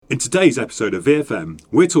In today's episode of V-FM,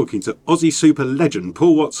 we're talking to Aussie super legend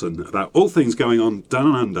Paul Watson about all things going on down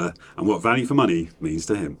and under and what value for money means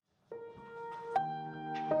to him.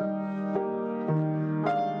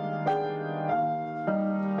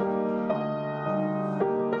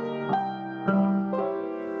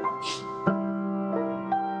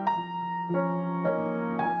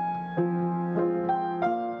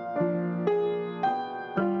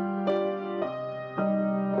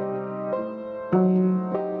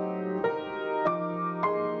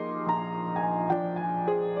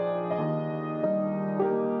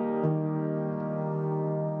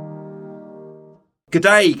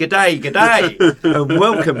 G'day, and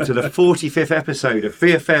welcome to the 45th episode of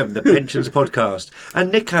V-FM, the Pensions Podcast.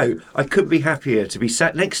 And Nico, I couldn't be happier to be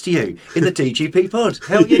sat next to you in the DGP pod.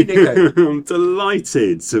 How are you, Nico? I'm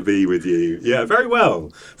delighted to be with you. Yeah, very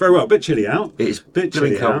well. Very well. Bit chilly out. It's bit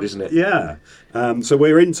chilly chilly cold, out. isn't it? Yeah. So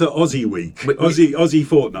we're into Aussie week, Aussie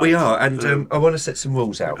fortnight. We are, and I want to set some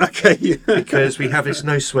rules out. Okay. Because we have this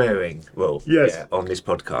no swearing rule Yes. on this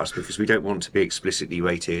podcast, because we don't want to be explicitly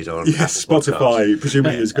rated on Yes, Apple Spotify Podcasts.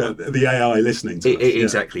 presumably has got the AI listening to us.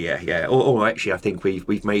 Exactly, yeah. Or actually, I think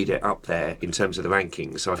we've made it up there in terms of the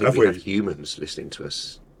rankings. So I think Have we we? have humans listening to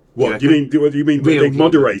us. What do you mean? Real Being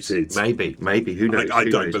moderated? Maybe. Who knows? I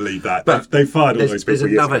Who don't knows? believe that. But they fired all those people.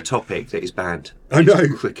 There's another years ago. topic that is banned. I know.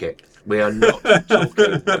 It's cricket. We are not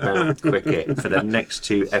talking about cricket for the next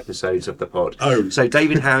 2 episodes of the pod. Oh. So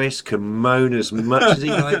David Harris can moan as much as he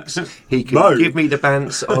likes. He can Moan. give me the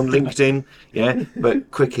bants on LinkedIn, but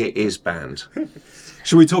cricket is banned.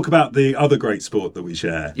 Shall we talk about the other great sport that we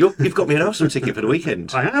share? You've got me an Arsenal ticket for the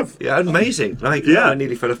weekend. I have. Yeah, amazing. I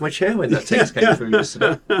nearly fell off my chair when that text came through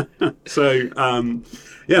yesterday. So,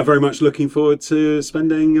 very much looking forward to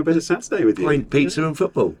spending a bit of Saturday with you. Playing pizza and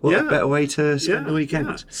football. What a better way to spend the weekend.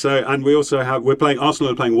 Yeah. So, and we also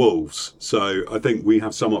Arsenal are playing Wolves. So I think we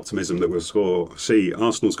have some optimism that we'll see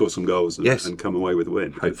Arsenal score some goals and come away with a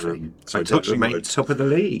win. Hopefully. So touching wood. top of the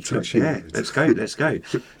league. Touching wood. Let's go.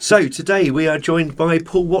 So today we are joined by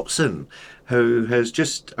Paul Watson, who has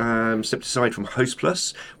just stepped aside from Host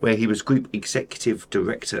Plus, where he was Group Executive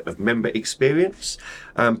Director of Member Experience.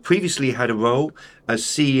 Previously had a role as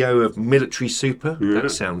CEO of Military Super.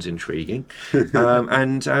 That sounds intriguing.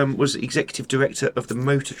 And was Executive Director of the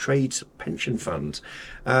Motor Trades Pension Fund.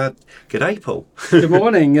 G'day, Paul. Good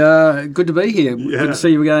morning. Good to be here. Yeah. Good to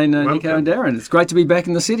see you again, Nico and Darren. It's great to be back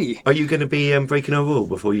in the city. Are you going to be breaking our rule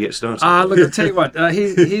before you get started? Look, I'll tell you what.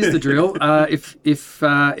 Here's the drill.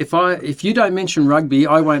 If you don't mention rugby,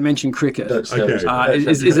 I won't mention cricket. Is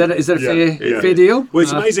that a fair deal? Well,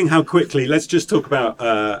 it's amazing how quickly. Let's just talk about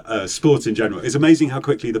sport in general. It's amazing how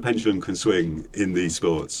quickly the pendulum can swing in these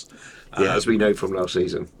sports. As we know from last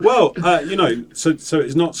season. Well, so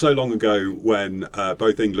it's not so long ago when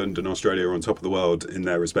both England and Australia are on top of the world in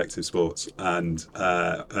their respective sports, and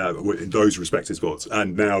in those respective sports,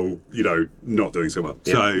 and now not doing so well.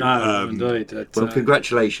 Yeah. Indeed. Well,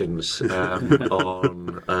 congratulations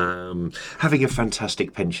on having a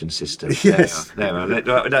fantastic pension system. Yes,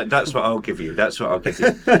 that's what I'll give you.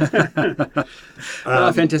 Fantastic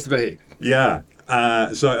to be here. Yeah.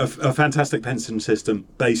 So a fantastic pension system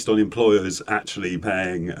based on employers actually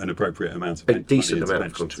paying an appropriate amount of a decent amount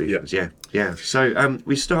of contributions. Yeah. So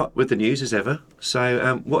we start with the news as ever.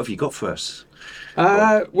 So what have you got for us?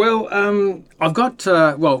 I've got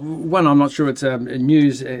one. I'm not sure it's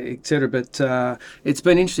news, etc. But it's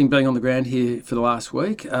been interesting being on the ground here for the last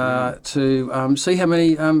week to see how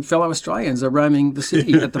many fellow Australians are roaming the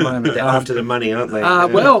city at the moment. They're after the money, aren't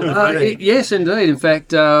they? Yes, indeed. In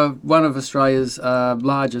fact, one of Australia's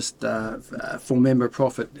largest for-member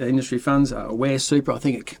profit industry funds, Aware Super, I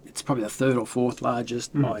think it's probably the 3rd or 4th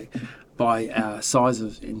largest by size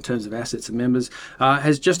in terms of assets and members,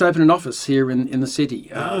 has just opened an office here in the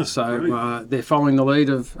city. They're following the lead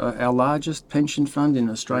of our largest pension fund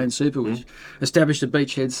in Australian Super, which established at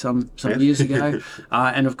Beachhead some years ago.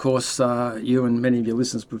 And of course, you and many of your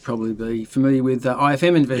listeners would probably be familiar with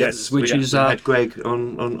IFM Investors, which is had Greg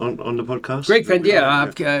on the podcast. Greg,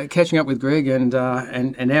 catching up with Greg and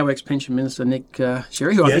our ex-pension minister Nick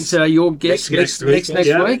Sherry, who I think your guest next week.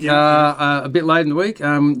 A bit late in the week,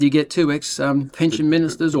 you get 2 ex-pension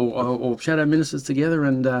ministers or shadow ministers together,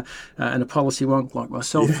 and a policy wonk like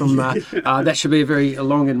myself. From that should be a very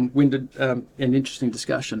long and winded and interesting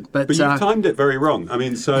discussion. But you timed it very wrong. I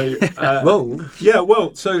mean, so wrong. Yeah,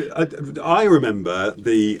 well, so I remember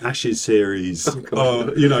the Ashes series,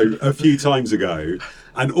 a few times ago.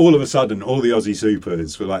 And all of a sudden, all the Aussie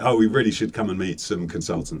supers were like, "Oh, we really should come and meet some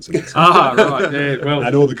consultants." Right. Yeah, well,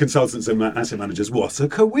 and all the consultants and asset managers, what a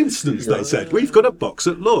coincidence! They said, "We've got a box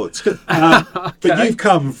at Lord's." But you've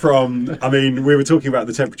come from. I mean, we were talking about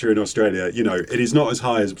the temperature in Australia. You know, it is not as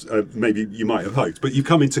high as maybe you might have hoped. But you've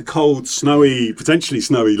come into cold, snowy, potentially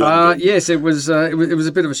snowy London. Yes, it was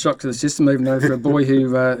a bit of a shock to the system, even though for a boy who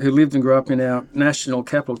lived and grew up in our national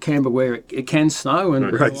capital, Canberra, where it can snow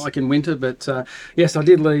and like in winter. But yes, I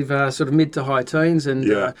did leave sort of mid to high teens and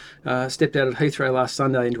stepped out at Heathrow last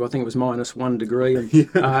Sunday into, I think it was -1 degree, and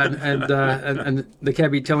the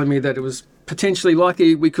cabbie telling me that it was potentially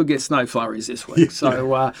likely we could get snow flurries this week.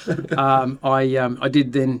 So I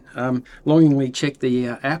did then longingly check the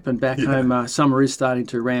app, and back home summer is starting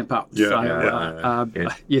to ramp up.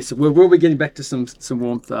 Yes, we'll be getting back to some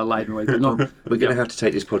warmth later in the week. But not, we're going to have to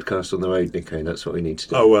take this podcast on the road, Nico. That's what we need to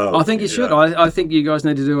do. Oh well, I think you should. I think you guys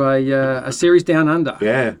need to do a series down under.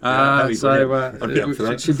 I'd be up for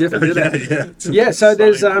that. Should definitely do that. So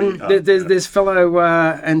there's fellow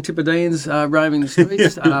Antipodeans roaming the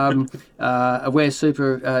streets. Aware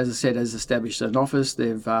Super, as I said, has established an office.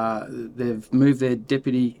 They've moved their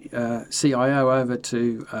deputy CIO over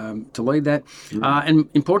to lead that, and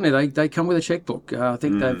importantly, they come with a checkbook. I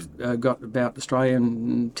think they've got about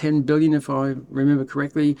Australian 10 billion, if I remember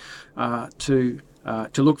correctly, to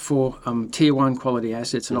look for tier one quality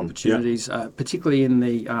assets and opportunities, particularly in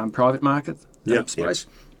the private market space.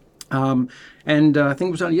 And I think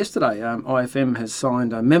it was only yesterday, IFM has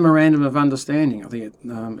signed a memorandum of understanding. I think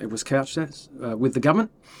it was couched as with the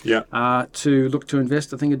government to look to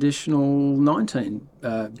invest, I think, additional $19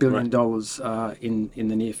 billion in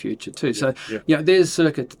the near future too. So there's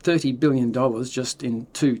circa $30 billion just in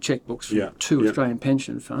two checkbooks from two Australian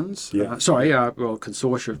pension funds.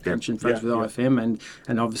 Consortia of pension funds with IFM,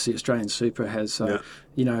 and obviously Australian Super has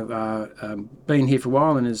been here for a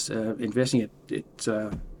while and is investing it.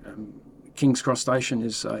 King's Cross Station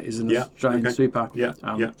is an Australian Super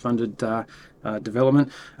funded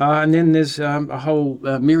development, and then there's a whole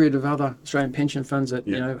myriad of other Australian pension funds that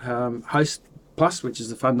Host Plus, which is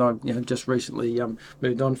the fund I just recently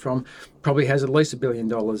moved on from, probably has at least $1 billion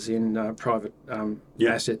in private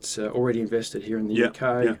assets already invested here in the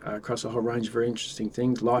UK across a whole range of very interesting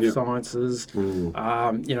things, life sciences. There's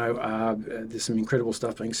some incredible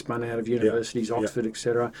stuff being spun out of universities, Oxford,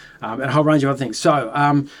 etc., and a whole range of other things. So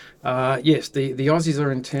yes, the Aussies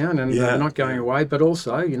are in town and they're not going away, but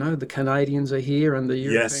also the Canadians are here and the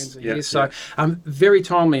Europeans are here. So very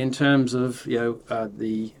timely in terms of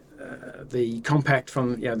the compact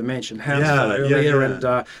from the Mansion House earlier,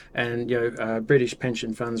 and British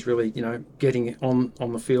pension funds really getting on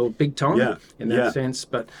the field big time in that sense,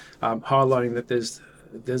 but highlighting that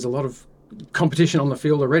there's a lot of competition on the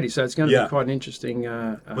field already, so it's going to be quite an interesting.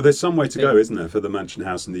 Well, there's some way to go, isn't there, for the Mansion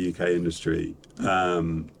House in the UK industry?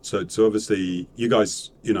 So obviously you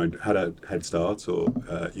guys had a head start, or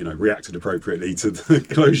reacted appropriately to the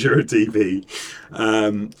closure of DB.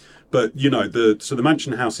 But the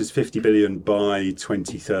Mansion House is 50 billion by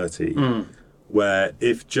 2030, where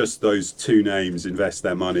if just those two names invest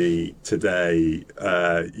their money today,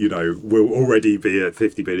 we'll already be at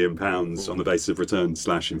 50 billion pounds on the basis of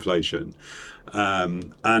return/inflation.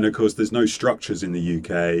 And of course, there's no structures in the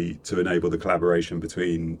UK to enable the collaboration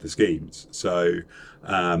between the schemes. So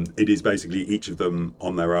it is basically each of them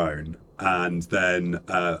on their own. And then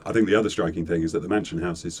I think the other striking thing is that the Mansion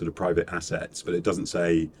House is sort of private assets, but it doesn't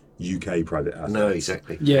say UK private assets. No,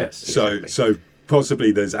 exactly. Yes. So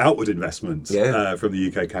possibly there's outward investments from the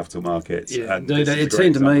UK capital markets. Yeah. It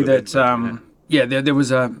seemed to me that there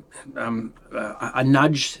was a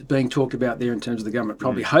nudge being talked about there in terms of the government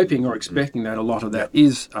probably hoping or expecting that a lot of that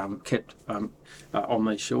is kept on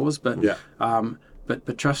these shores, but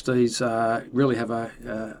trustees really have a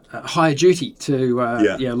higher duty to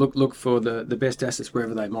look for the best assets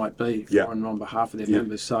wherever they might be for and on behalf of their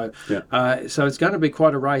members. So so it's going to be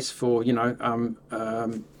quite a race for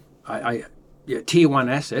tier one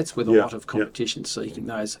assets with a lot of competition seeking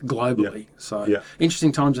those globally. So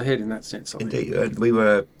interesting times ahead in that sense. Indeed,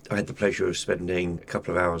 I had the pleasure of spending a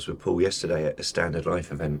couple of hours with Paul yesterday at a Standard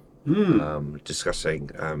Life event.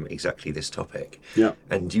 Discussing exactly this topic.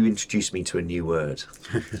 And you introduced me to a new word.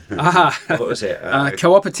 What was it?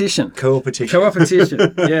 Co-opetition.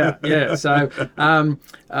 Co-opetition. Yeah. So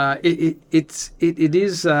it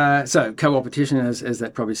is so co-opetition, as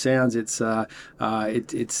that probably sounds. It's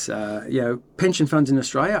pension funds in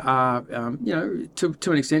Australia are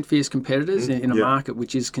to an extent fierce competitors in a market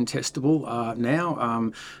which is contestable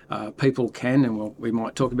now. people can, and we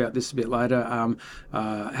might talk about this a bit later,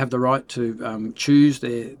 have the right to choose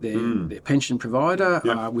their pension provider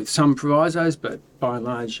with some provisos, but by and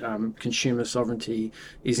large, consumer sovereignty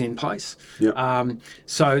is in place.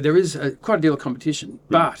 So there is quite a deal of competition,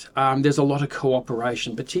 but there's a lot of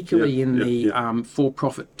cooperation, particularly in the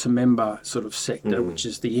for-profit to member sort of sector, which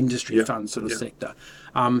is the industry fund sort of sector.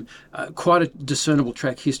 Quite a discernible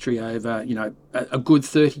track history over, a good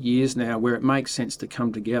 30 years now, where it makes sense to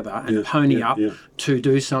come together and pony up to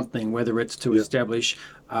do something, whether it's to establish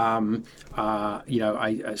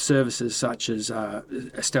services such as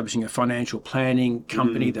establishing a financial planning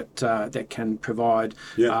company that can provide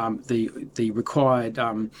the required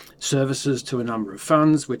services to a number of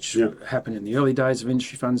funds, which happened in the early days of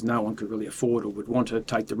industry funds. No one could really afford or would want to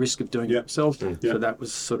take the risk of doing it themselves. So that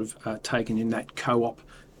was sort of taken in that co-op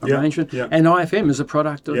arrangement. And IFM is a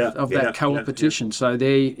product of that co-opetition. So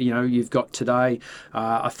there, you've got today,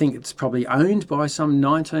 I think it's probably owned by some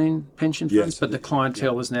 19 pension funds, but the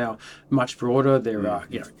clientele is now much broader. There are,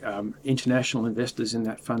 international investors in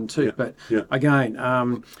that fund too. But again,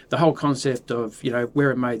 the whole concept of, where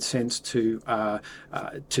it made sense to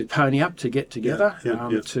pony up, to get together,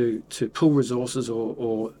 to pool resources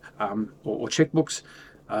or checkbooks,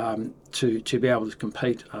 to be able to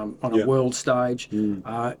compete on a world stage.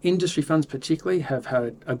 Industry funds particularly have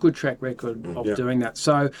had a good track record of doing that.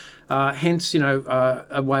 So hence,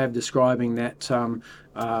 a way of describing that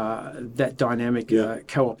that dynamic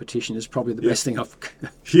co-opetition is probably the best thing I've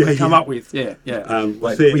come up with. We are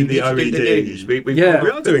doing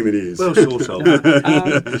the news. Well, sort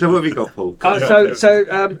of. So what have we got, Paul?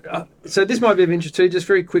 So this might be of interest too, just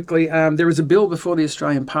very quickly. There is a bill before the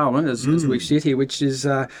Australian Parliament, as we sit here, which is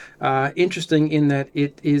interesting in that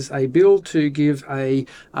it is a bill to give a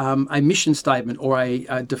mission statement or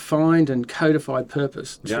a defined and codified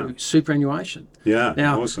purpose to superannuation.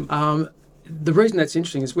 Now, awesome. The reason that's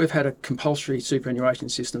interesting is we've had a compulsory superannuation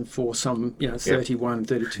system for some 31,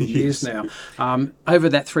 32 years now. Over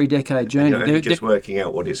that 3-decade journey, they're just working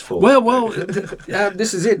out what it's for. Well,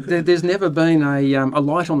 this is it. There's never been a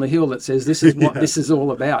light on the hill that says this is what this is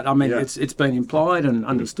all about. I mean, it's been implied and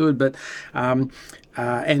understood, but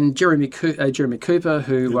and Jeremy Cooper,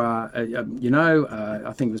 who I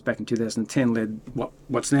think it was back in 2010, led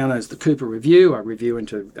what's now known as the Cooper Review, a review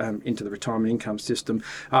into the retirement income system,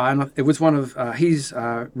 and it was one of his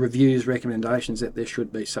review's recommendations that there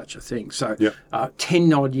should be such a thing. So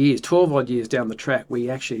 12 odd years down the track, we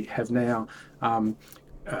actually have now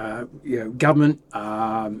government,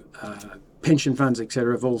 pension funds,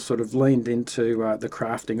 etc., have all sort of leaned into the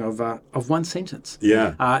crafting of one sentence.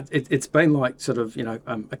 It's been like sort of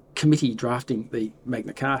a committee drafting the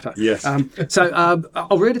Magna Carta. So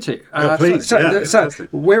I'll read it to you. Please. So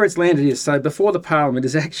where it's landed is, so before the Parliament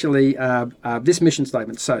is actually this mission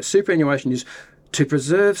statement. So superannuation is to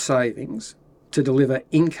preserve savings, to deliver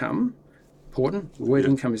income, important, the word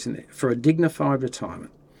income is in there, for a dignified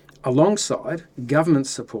retirement, alongside government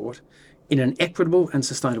support in an equitable and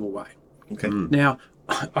sustainable way. Okay. Now,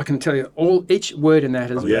 I can tell you each word in that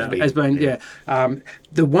has been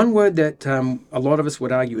the one word that a lot of us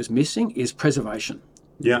would argue is missing is preservation.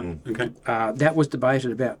 Okay. That was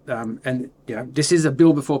debated about, and this is a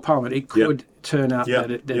bill before Parliament. It could turn out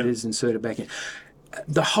that it is inserted back in.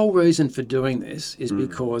 The whole reason for doing this is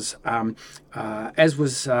because, as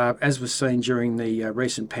was seen during the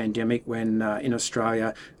recent pandemic, when in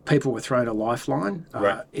Australia people were thrown a lifeline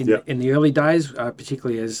in the early days,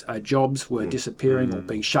 particularly as jobs were disappearing or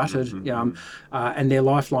being shuttered, and their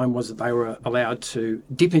lifeline was that they were allowed to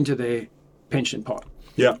dip into their pension pot.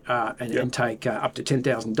 And take up to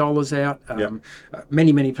 $10,000 out.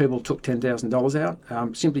 Many people took $10,000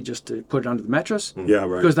 out simply just to put it under the mattress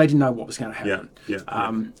because they didn't know what was going to happen.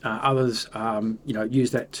 Others,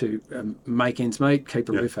 used that to make ends meet, keep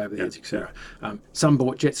a roof over their heads, etc. Some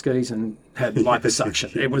bought jet skis and had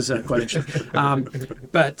liposuction. It was quite interesting.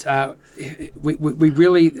 But we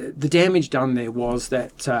really, the damage done there was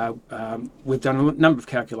that we've done a number of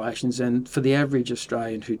calculations, and for the average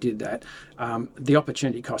Australian who did that, the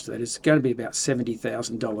opportunity cost of that is going to be about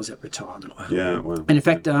 $70,000 at retirement. And in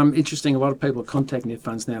fact, interesting, a lot of people are contacting their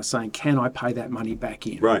funds now saying, can I pay that money back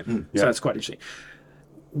in? So it's quite interesting.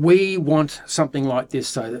 We want something like this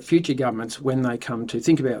so that future governments, when they come to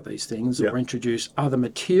think about these things or introduce other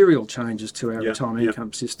material changes to our retirement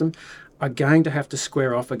income system, are going to have to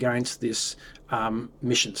square off against this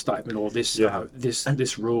mission statement or this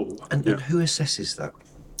this rule. And who assesses that?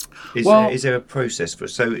 Is there a process for?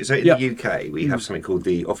 So in the UK we have something called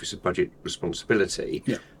the Office of Budget Responsibility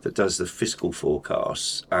that does the fiscal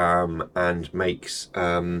forecasts and makes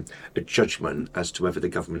a judgment as to whether the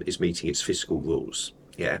government is meeting its fiscal rules.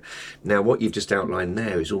 Yeah. Now, what you've just outlined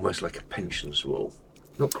there is almost like a pensions rule.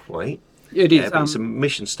 Not quite. It is. But it's a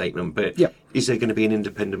mission statement, but Yep. is there going to be an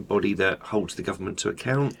independent body that holds the government to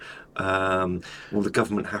account? Will the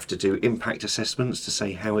government have to do impact assessments to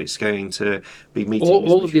say how it's going to be meeting all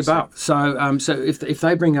this of the mission above. So if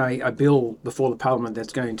they bring a bill before the Parliament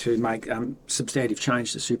that's going to make substantive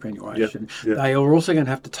change to superannuation, they are also going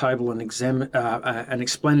to have to table an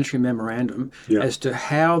explanatory memorandum as to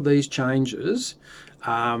how these changes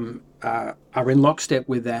are in lockstep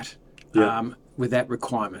with that. With that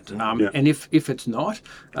requirement, and if it's not,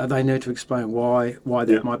 they need to explain why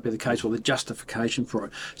that might be the case, or the justification for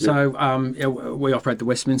it. So we operate the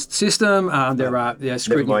Westminster system. There are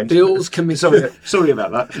scrutiny of bills committee. Sorry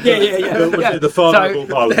about that. Yeah. The father of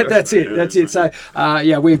Parliament. That's it. So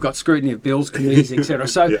we've got scrutiny of bills committees, etc.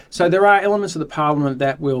 So there are elements of the Parliament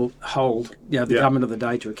that will hold the government of the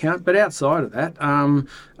day to account. But outside of that,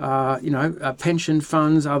 pension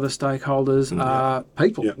funds, other stakeholders,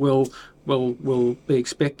 people will be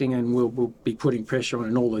expecting and will be putting pressure on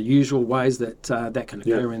in all the usual ways that can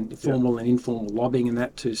occur in formal and informal lobbying and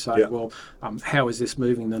that to say, how is this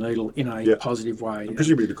moving the needle in a positive way? And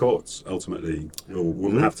presumably the courts ultimately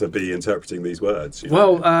will have to be interpreting these words.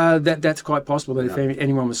 That's quite possible that if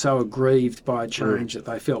anyone was so aggrieved by a change that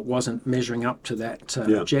they felt wasn't measuring up to that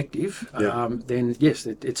objective, then yes,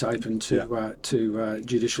 it's open to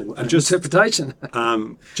judicial interpretation.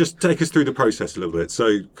 Just take us through the process a little bit.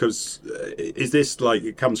 So, because is this like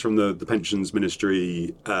it comes from the pensions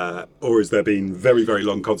ministry, or has there been very, very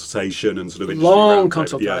long consultation and sort of long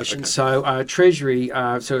consultation? So Treasury,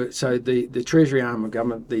 so the Treasury arm of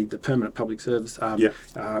government, the Permanent Public Service,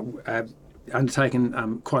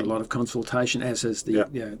 undertaken quite a lot of consultation, as has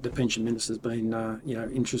the pension minister's been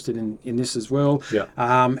interested in this as well.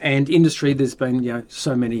 And industry, there's been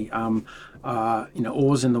so many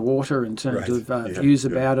oars in the water in terms of views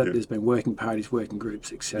about it. There's been working parties, working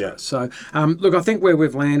groups, etc. So look, I think where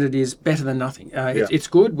we've landed is better than nothing. It's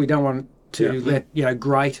good. We don't want to let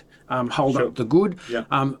great hold up the good.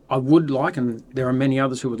 I would like, and there are many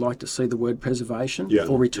others who would like to see the word preservation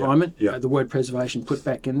for retirement. The word preservation put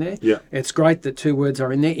back in there. It's great that two words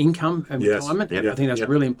are in there: income and retirement. I think that's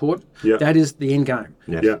really important. That is the end game.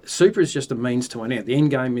 Super is just a means to an end. The end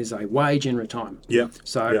game is a wage in retirement.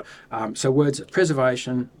 So words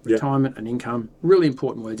preservation, retirement, and income, really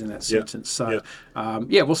important words in that sentence. So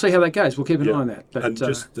we'll see how that goes. We'll keep an eye on that.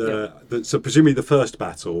 But, so presumably the first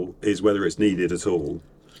battle is whether it's needed at all.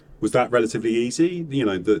 Was that relatively easy?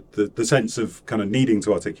 The sense of kind of needing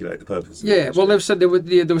to articulate the purpose. Well, they've said there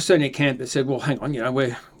was certainly a camp that said, well, hang on,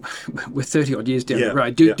 we're 30 odd years down the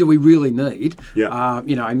road. Do we really need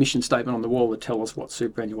a mission statement on the wall to tell us what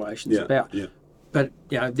superannuation is about? But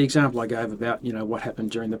the example I gave about what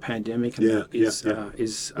happened during the pandemic is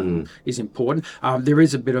important. There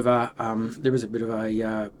is a bit of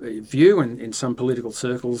a view in some political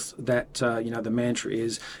circles that the mantra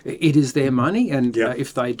is it is their money, and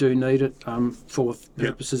if they do need it for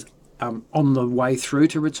purposes on the way through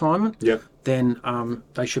to retirement, then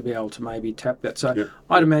they should be able to maybe tap that. So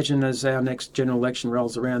I'd imagine as our next general election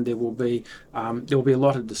rolls around, there will be a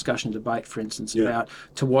lot of discussion, debate, for instance, about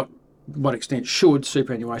to what extent should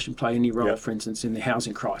superannuation play any role, for instance, in the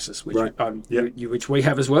housing crisis, which which we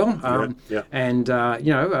have as well. And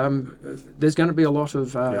there's going to be a lot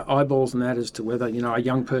of eyeballs on that as to whether a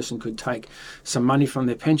young person could take some money from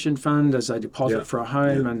their pension fund as a deposit for a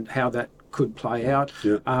home, and how that could play out.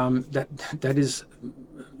 That is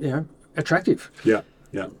attractive. Do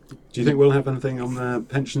you think we'll have anything on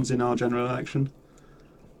pensions in our general election?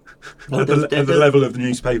 At the level of the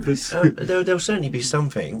newspapers? There'll certainly be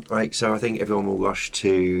something. So I think everyone will rush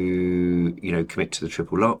to, commit to the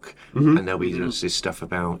triple lock, and there'll be this stuff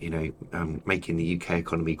about, making the UK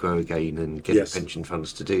economy grow again and getting pension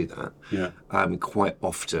funds to do that. Quite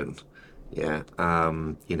often, the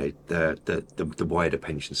wider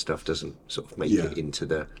pension stuff doesn't sort of make it into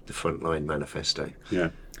the frontline manifesto.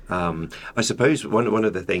 I suppose one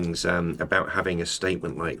of the things about having a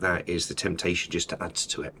statement like that is the temptation just to add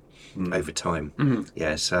to it over time.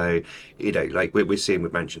 So like we're seeing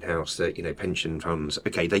with Mansion House that pension funds,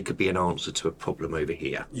 they could be an answer to a problem over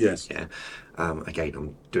here. Again,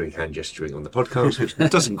 I'm doing hand gesturing on the podcast, which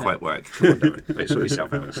doesn't quite work. Come on, Darren. Let's sort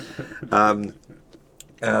yourself out.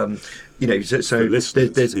 So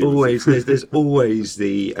there's always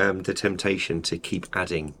the temptation to keep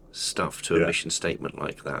adding stuff to a mission statement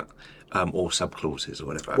like that, or subclauses or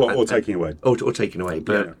whatever, or taking away, taking away.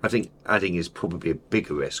 But I think adding is probably a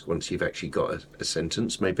bigger risk once you've actually got a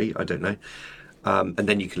sentence. Maybe, I don't know, and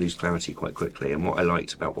then you can lose clarity quite quickly. And what I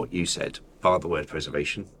liked about what you said bar the word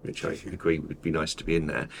preservation, which I agree would be nice to be in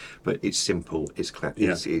there. But it's simple. It's clear.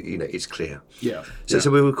 It's clear. Yeah. So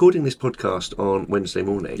we're recording this podcast on Wednesday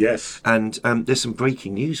morning. Yes. And there's some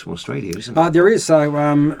breaking news from Australia, isn't there? There is. So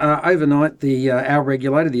overnight, our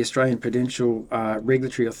regulator, the Australian Prudential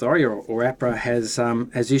Regulatory Authority, or APRA,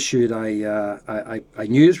 has issued a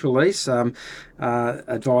news release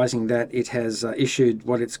advising that it has issued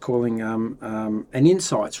what it's calling an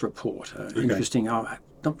insights report. Interesting.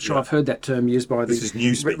 Not sure I've heard that term used by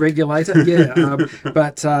the regulator. Yeah,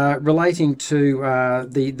 but relating to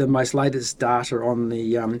the most latest data on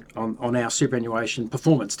the on our superannuation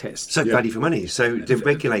performance test. So value for money. So the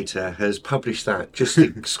regulator has published that just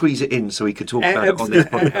to squeeze it in so we could talk about it on this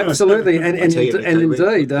podcast. Absolutely, and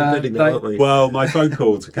indeed. Well, my phone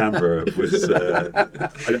call to Canberra was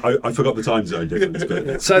I forgot the time zone difference.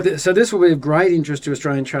 But. So this will be of great interest to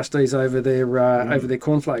Australian trustees over their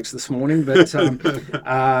cornforflakes this morning, but.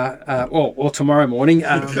 Or tomorrow morning,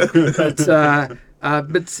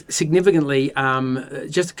 but significantly,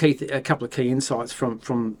 just a couple of key insights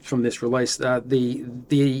from this release.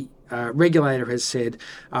 The regulator has said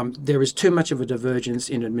there is too much of a divergence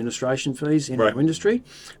in administration fees in our industry,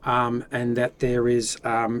 and that there is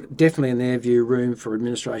definitely, in their view, room for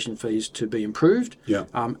administration fees to be improved. Yeah.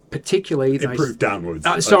 Particularly improved downwards.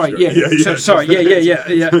 Sorry.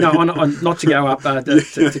 Yeah. No, not to go up,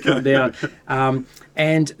 to come down.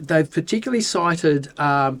 And they've particularly cited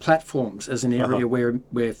platforms as an area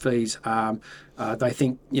where fees, they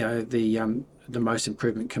think, the most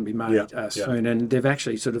improvement can be made soon. And they've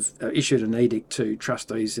actually sort of issued an edict to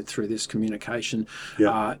trustees through this communication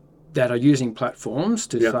that are using platforms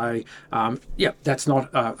to say, that's not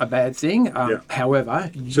a bad thing. However,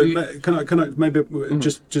 can I maybe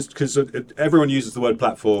just because everyone uses the word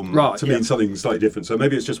platform to mean something slightly different. So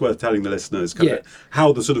maybe it's just worth telling the listeners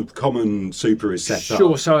how the sort of common super is set up.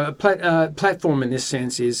 Sure. So a platform in this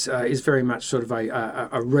sense is very much sort of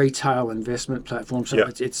a retail investment platform. So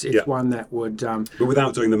it's one that would, but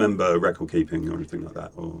without doing the member record keeping or anything like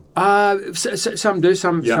that. Or some do.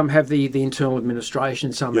 Some have the internal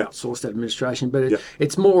administration. Some outsourced administration, but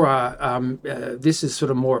it's more this is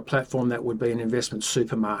sort of more a platform that would be an investment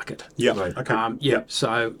supermarket.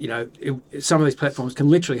 So some of these platforms can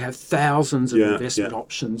literally have thousands of investment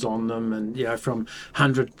options on them, and from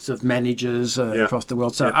hundreds of managers across the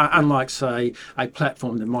world. So unlike, say, a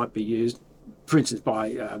platform that might be used, for instance, by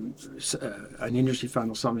an industry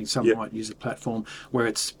fund or something, some might use a platform where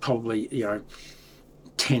it's probably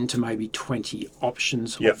 10 to maybe 20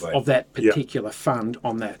 options of that particular fund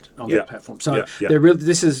on that platform. So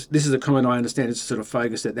this is a comment I understand is sort of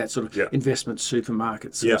focused at that sort of investment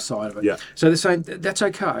supermarket sort of side of it. So they're saying that's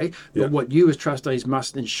okay, but what you as trustees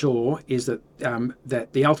must ensure is that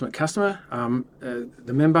that the ultimate customer,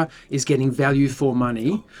 the member, is getting value for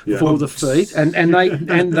money for the fee, and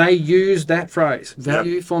they use that phrase,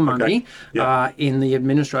 value for money, in the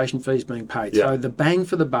administration fees being paid. So the bang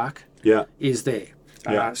for the buck is there.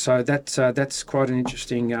 So that's quite an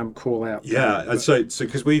interesting call out. And so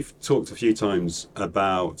because we've talked a few times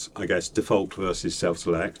about, I guess, default versus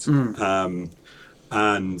self-select, and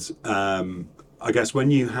I guess when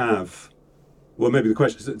you have, well, maybe the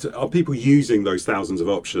question is, are people using those thousands of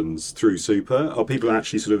options through super? Are people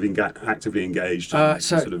actually sort of actively engaged in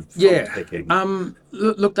sort of picking?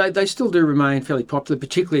 Look, they still do remain fairly popular,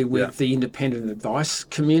 particularly with the independent advice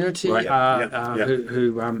community,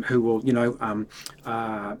 who will,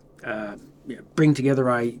 bring together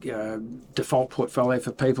a default portfolio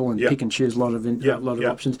for people and pick and choose a lot of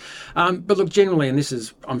options. But look, generally, and this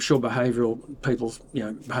is, I'm sure, behavioural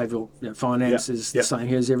finance is the same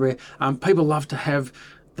here as everywhere. People love to have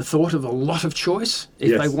the thought of a lot of choice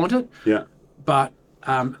if they want it. But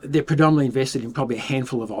they're predominantly invested in probably a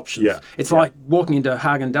handful of options. It's like walking into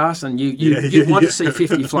Haagen-Dazs and you want to see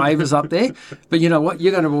 50 flavours up there, but you know what?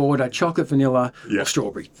 You're going to order chocolate, vanilla, or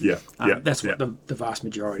strawberry. That's what the vast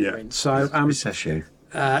majority are in. So pistachio.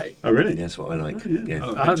 Oh really? That's what I like.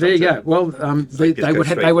 There you go. Well, they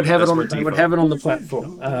would have it on the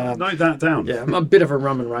platform. Note that down. I'm a bit of a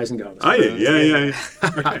rum and raisin guy. Are you? Yeah.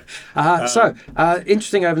 Okay. So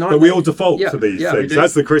interesting overnight. But we all default to these things.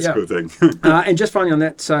 That's the critical thing. And just finally on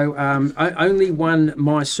that, so only one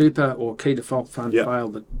My Super or key default fund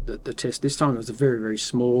failed the test this time. It was a very, very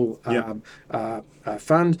small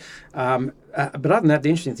fund. But other than that, the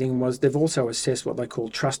interesting thing was they've also assessed what they call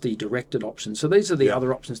trustee-directed options. So these are the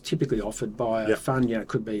other options typically offered by a fund. It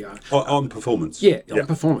could be on performance. On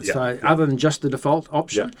performance. So other than just the default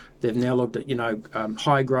option, they've now looked at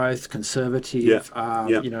high growth, conservative,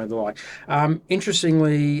 the like.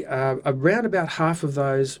 Interestingly, around about half of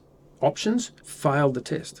those options failed the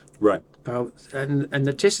test. Right. and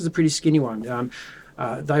the test is a pretty skinny one.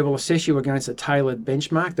 They will assess you against a tailored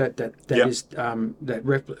benchmark that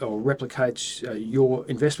replicates your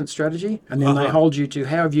investment strategy, and then they hold you to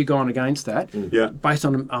how have you gone against that based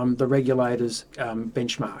on the regulators'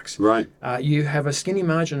 benchmarks. Right. You have a skinny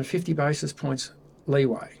margin of 50 basis points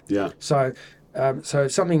leeway. Yeah. So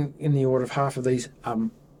something in the order of half of these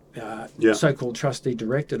so-called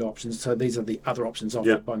trustee-directed options, so these are the other options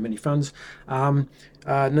offered by many funds,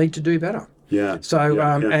 need to do better. Yeah. So,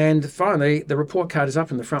 and finally, the report card is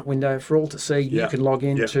up in the front window for all to see. You can log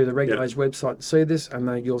in to the regulator's website to see this, and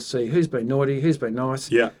then you'll see who's been naughty, who's been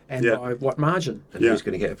nice, and by what margin. And who's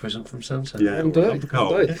going to get a present from Sunset. Yeah. Indeed.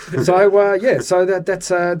 So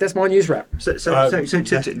that's my news wrap. So,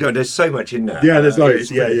 there's so much in there. Yeah, there's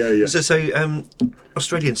loads. Yeah. So,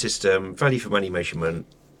 Australian system, value for money measurement,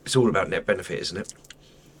 it's all about net benefit, isn't it?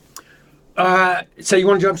 So you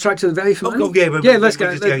want to jump straight to the value for money? Let's go.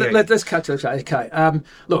 Let's cut to it. Okay.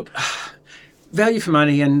 Look, value for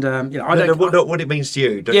money, and I don't know what it means to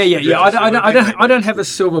you. I don't have a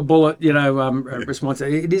silver bullet, response.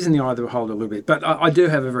 It is in the eye of the beholder a little bit, but I do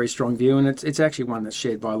have a very strong view, and it's actually one that's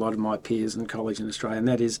shared by a lot of my peers and colleagues in Australia, and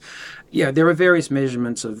that is, there are various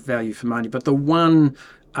measurements of value for money, but the one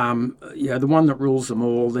that rules them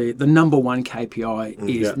all, the number one KPI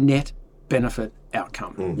is net benefit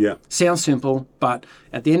outcome. Sounds simple, but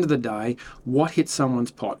at the end of the day, what hits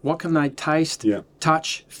someone's pot? What can they taste,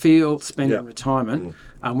 touch, feel, spend in retirement?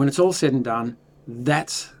 When it's all said and done,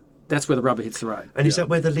 that's where the rubber hits the road. And is that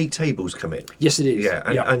where the league tables come in? Yes, it is. Yeah,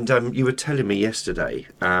 and you were telling me yesterday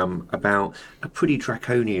about a pretty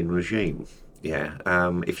draconian regime. Yeah,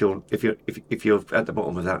 if you're at the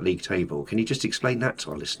bottom of that league table, can you just explain that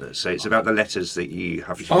to our listeners? So it's about the letters that you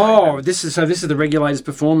have to. This is the regulator's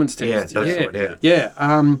performance test. Yeah, that's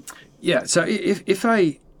right. So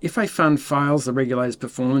if a fund fails the regulator's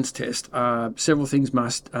performance test, several things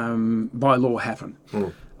must by law happen.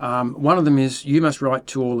 One of them is you must write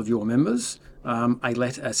to all of your members. A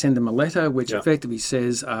letter, send them a letter which effectively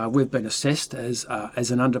says we've been assessed as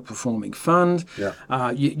an underperforming fund.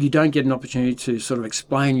 You don't get an opportunity to sort of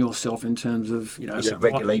explain yourself in terms of it's a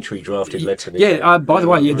regulatory drafted letter. By the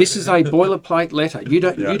way, this is a boilerplate letter. You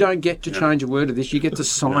don't get to change a word of this. You get to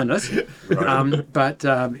sign it, but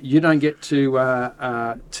you don't get to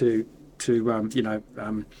Can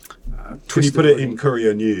you put it in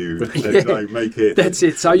Courier New? Make it. That's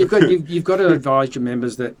it. So you've got to advise your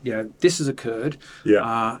members that this has occurred,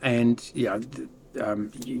 and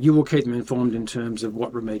you will keep them informed in terms of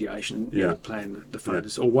what remediation plan the fund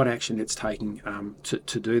is or what action it's taking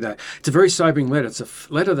to do that. It's a very sobering letter. It's a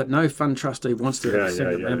letter that no fund trustee wants to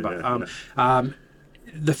send a member.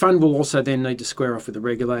 The fund will also then need to square off with the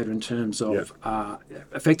regulator in terms of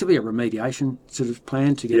effectively a remediation sort of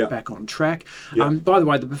plan to get back on track. By the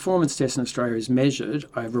way, the performance test in Australia is measured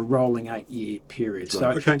over a rolling 8-year period.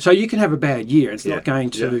 So you can have a bad year. It's not going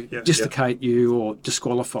to dislocate you or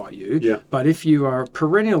disqualify you. But if you are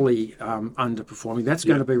perennially underperforming, that's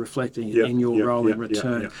going to be reflecting in your rolling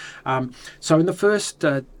return. So in the first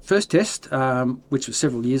test, which was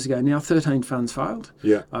several years ago now, 13 funds failed.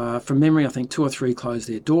 From memory, I think 2 or 3 closed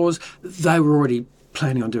their doors. They were already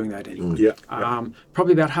planning on doing that anyway.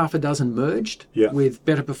 Probably about half a dozen merged with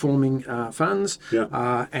better performing funds,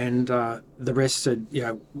 and the rest said,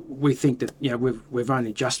 we think that we've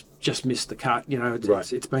only just missed the cut.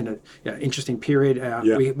 It's been an interesting period.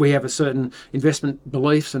 We have a certain investment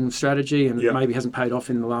beliefs and strategy, and it maybe hasn't paid off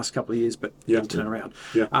in the last couple of years, but it'll turn around.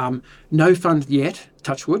 No fund yet,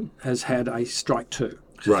 touch wood, has had a strike 2.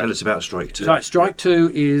 So tell us about strike 2. So strike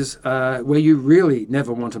 2 is where you really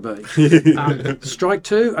never want to be. Strike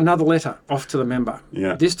 2, another letter off to the member.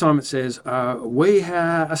 This time it says, we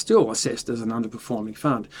are still assessed as an underperforming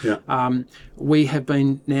fund. We have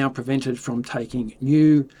been now prevented from taking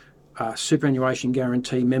new superannuation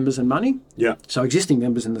guarantee members and money. So existing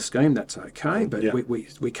members in the scheme, that's okay, but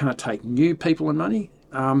we can't take new people and money.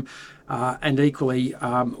 And equally,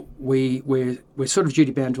 we're sort of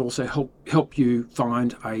duty bound to also help you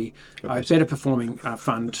find a better performing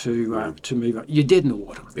fund to move on. You're dead in the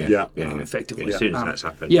water. Effectively. As soon as that's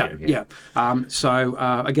happened. So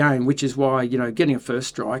again, which is why getting a first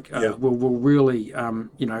strike will really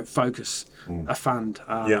focus a fund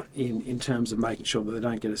in terms of making sure that they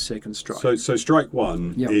don't get a second strike. So strike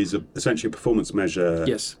 1 is essentially a performance measure.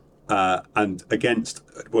 Yes. And against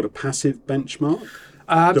a passive benchmark.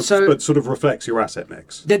 but sort of reflects your asset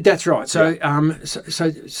mix. That's right. So,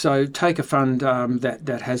 so take a fund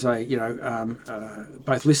that has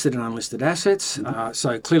both listed and unlisted assets.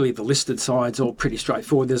 So clearly, the listed side's all pretty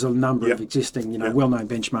straightforward. There's a number of existing, well-known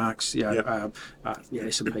benchmarks.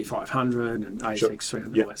 S&P 500 and ASX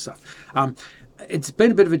 300, all that stuff. It's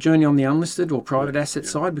been a bit of a journey on the unlisted or private asset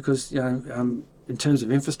side because in terms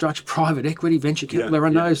of infrastructure, private equity, venture capital, there are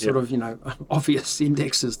no sort of obvious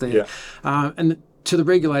indexes there, and to the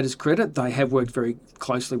regulators' credit, they have worked very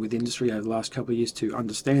closely with industry over the last couple of years to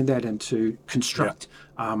understand that and to construct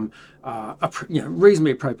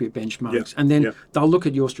reasonably appropriate benchmarks. And then they'll look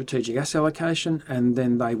at your strategic asset allocation, and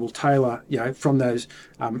then they will tailor, from those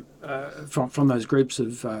from those groups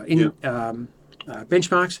of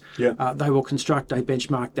benchmarks. They will construct a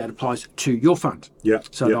benchmark that applies to your fund.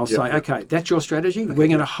 So they'll say, okay, that's your strategy. We're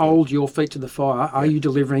going to hold your feet to the fire. Are you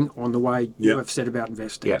delivering on the way you have set about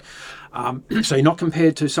investing? So you're not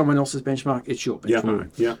compared to someone else's benchmark. It's your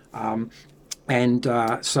benchmark. And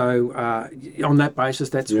so on that basis,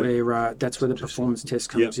 that's where the performance test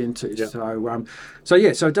comes into. So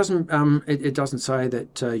it doesn't say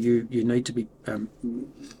that you need to be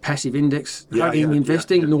passive index hugging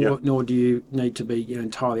investing, nor do you need to be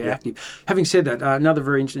entirely active. Having said that, another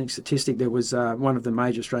very interesting statistic. There was one of the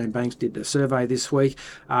major Australian banks did a survey this week,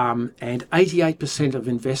 and 88% of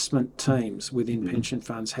investment teams within pension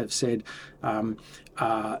funds have said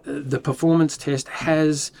the performance test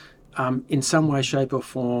has in some way, shape or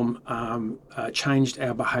form changed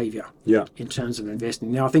our behaviour in terms of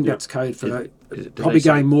investing. Now, I think that's code for probably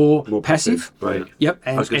going more passive. Right. Yep.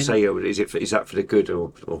 I was going to say, is that for the good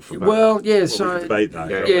or for bad? Well, yeah. So debate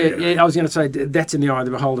that. I was going to say that's in the eye of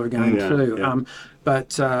the beholder again too.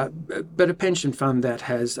 But a pension fund that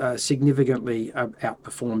has significantly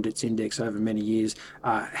outperformed its index over many years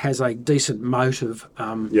has a decent moat of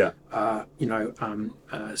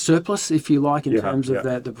surplus, if you like, in terms of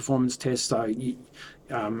the performance test. So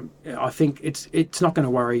I think it's not going to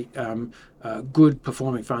worry good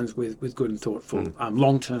performing funds with good and thoughtful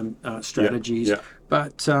long-term strategies.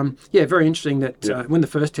 But very interesting that when the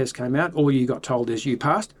first test came out, all you got told is you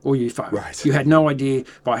passed or you failed. Right. You had no idea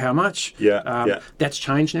by how much. That's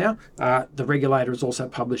changed now. The regulator is also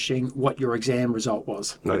publishing what your exam result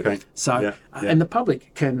was. Okay. So and the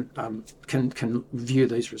public can view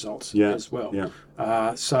these results as well.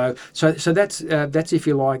 So that's if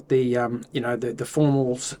you like the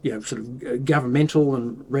formal sort of governmental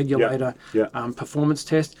and regulator performance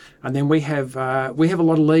test, and then we have a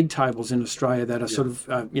lot of league tables in Australia that are sort of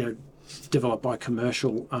developed by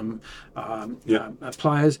commercial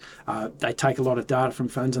players. They take a lot of data from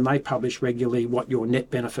funds and they publish regularly what your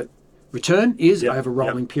net benefit return is over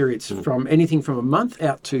rolling periods from anything from a month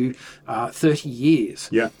out to 30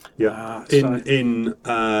 years. In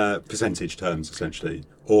percentage terms, essentially.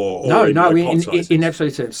 In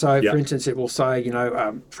absolute terms. So, for instance, it will say,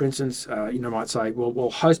 might say,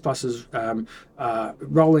 well, Hostbus's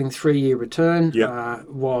rolling 3-year return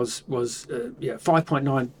was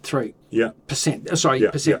 5.93%. Percent.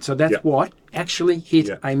 So that's what actually hit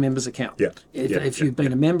a member's account. If you've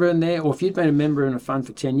been a member in there, or if you've been a member in a fund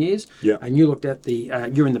for 10 years, and you looked at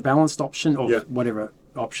you're in the balanced option or whatever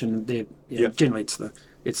option there. Generally,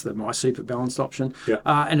 it's the My Super balanced option.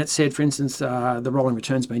 And it said, for instance, the rolling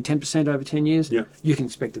return's been 10% over 10 years. You can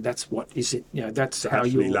expect that that's what is it. That's how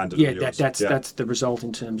you landed. That's the result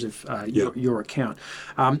in terms of your account.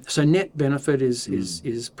 So net benefit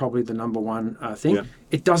is probably the number one thing.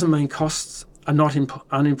 It doesn't mean costs are not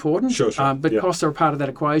unimportant, but costs are a part of that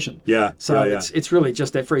equation. It's really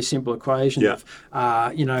just that very simple equation of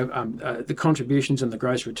the contributions and the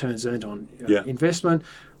gross returns earned on investment,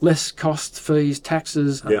 less costs, fees,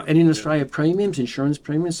 taxes, and in Australia premiums, insurance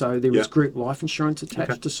premiums. So there is group life insurance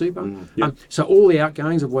attached to super. So all the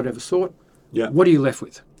outgoings of whatever sort. What are you left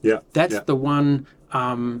with? That's the one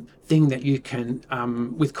thing that you can,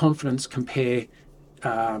 with confidence, compare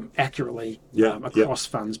accurately across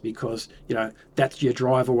funds, because that's your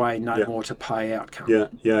drive away, no more to pay outcome.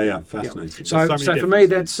 Fascinating. So for me,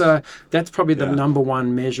 that's probably the number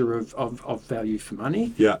one measure of value for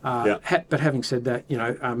money. But having said that,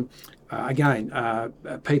 again,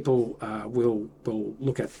 people will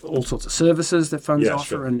look at all sorts of services that funds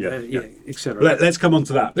offer etc. Let's come on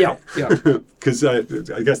to that. Because I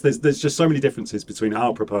guess there's just so many differences between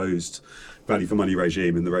our proposed value for money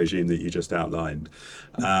regime and the regime that you just outlined.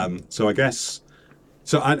 So I guess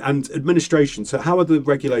So and administration. So how are the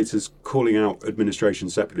regulators calling out administration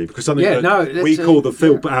separately? Because something we call the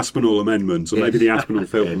Phil Aspinall Amendment, or maybe the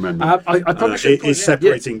Aspinall-Phil Amendment, I probably should is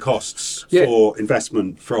separating costs for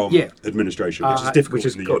investment from administration, which is difficult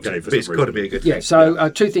in the UK. But it's got to be a good thing. Yeah. So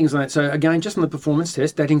two things on that. So again, just on the performance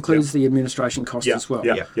test, that includes the administration cost as well.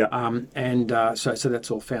 So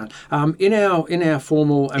that's all found in our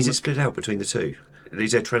formal. Is it split out between the two?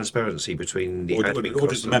 Is there transparency between the admin or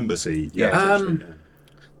costs? does member see?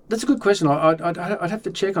 That's a good question. I'd have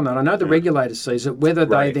to check on that. I know the regulator sees it. Whether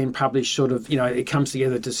they then publish sort of, it comes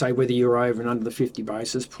together to say whether you're over and under the 50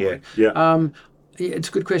 basis point. It's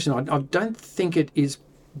a good question. I don't think it is.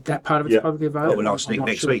 That part of it's publicly available. Well, we'll ask Nick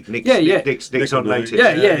next week. Nick's on latest.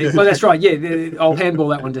 Yeah. Well, that's right. Yeah, I'll handball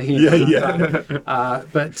that one to him.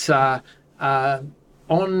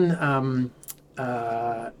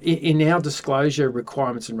 In our disclosure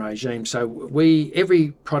requirements and regime, so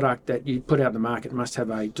every product that you put out in the market must have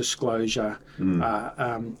a disclosure.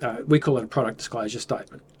 We call it a product disclosure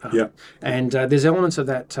statement. And there's elements of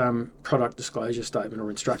that product disclosure statement or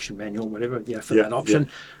instruction manual, whatever, for that option.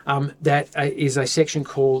 That is a section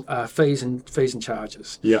called fees and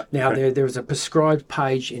charges. Now there is a prescribed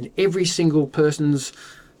page in every single person's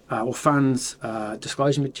or fund's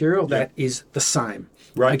disclosure material that is the same.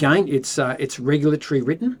 Right. Again, it's regulatory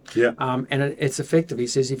written, and it's effective. It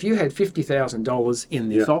says if you had $50,000 in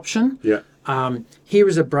this option, here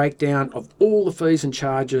is a breakdown of all the fees and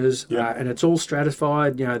charges, and it's all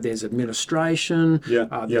stratified. There's administration,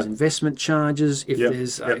 there's investment charges.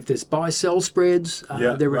 If there's buy-sell spreads,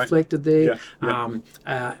 they're reflected there.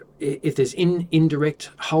 If there's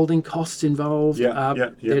indirect holding costs involved,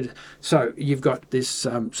 so you've got this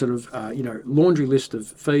sort of laundry list of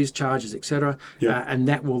fees, charges, etc., and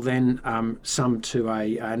that will then sum to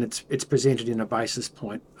and it's presented in a basis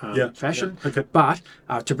point fashion. But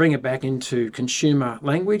to bring it back into consumer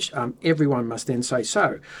language, everyone must then say,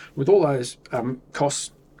 so with all those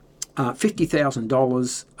costs,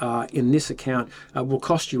 $50,000 in this account will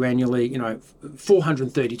cost you annually,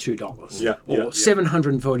 $432 or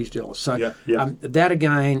 $742. So that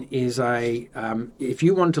again is if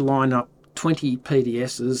you want to line up 20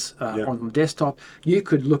 PDSs on the desktop, you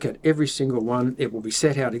could look at every single one. It will be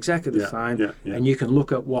set out exactly the same, and you can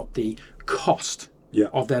look at what the cost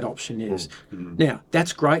of that option is. Now,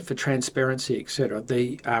 that's great for transparency, etc.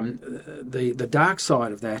 The dark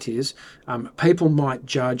side of that is people might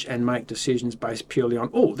judge and make decisions based purely on,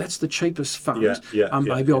 that's the cheapest fund.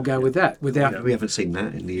 Maybe I'll go with that. Without we haven't seen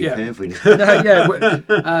that in the UK, have we?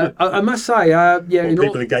 I must say,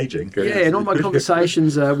 people engaging. In all my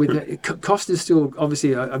conversations with cost is still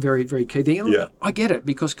obviously a very, very key thing. I get it,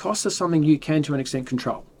 because costs are something you can to an extent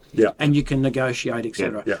control. And you can negotiate,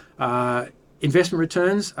 etc. Investment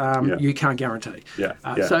returns, you can't guarantee.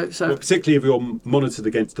 So particularly if you're monitored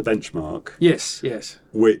against the benchmark. Yes.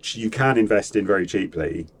 Which you can invest in very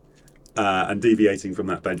cheaply, and deviating from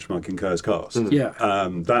that benchmark incurs cost.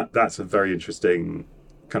 That's a very interesting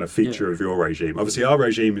kind of feature of your regime. Obviously, our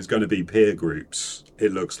regime is going to be peer groups,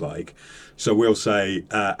 it looks like. So we'll say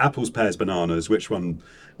apples, pears, bananas. Which one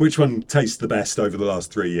tastes the best over the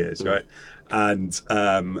last 3 years, right? And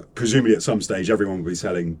presumably at some stage, everyone will be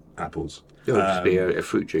selling apples. It would just be a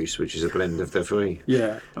fruit juice, which is a blend of the three.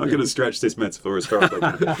 I'm going to stretch this metaphor as far as I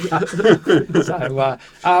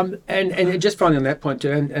can. And just finally on that point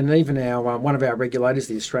too, and even our one of our regulators,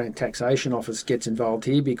 the Australian Taxation Office, gets involved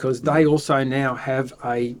here, because they also now have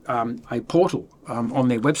a portal on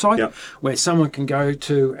their website where someone can go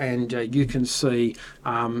to, and you can see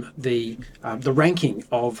the ranking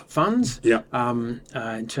of funds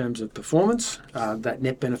in terms of performance, that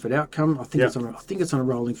net benefit outcome. I think it's on a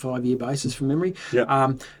rolling 5-year basis from memory.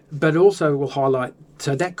 But also will highlight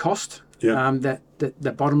that cost.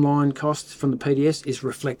 That bottom line cost from the PDS is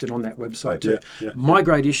reflected on that website too. My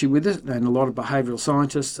great issue with it, and a lot of behavioural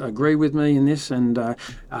scientists agree with me in this, and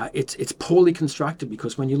it's poorly constructed,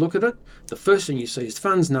 because when you look at it, the first thing you see is the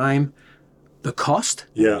fund's name, the cost,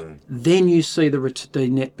 then you see the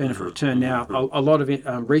net benefit return. Now, a lot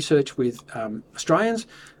of research with Australians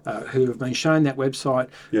who have been shown that website,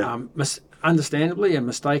 understandably and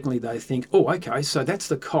mistakenly, they think, so that's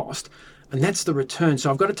the cost and that's the return. So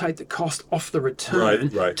I've got to take the cost off the return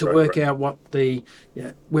to work out what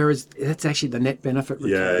whereas that's actually the net benefit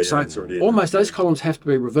return. So almost those columns have to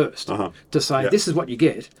be reversed to say this is what you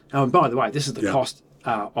get. Oh, and by the way, this is the cost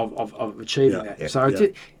of achieving that. So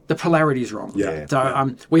the polarity is wrong.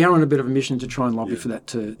 So we are on a bit of a mission to try and lobby for that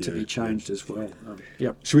to be changed as well.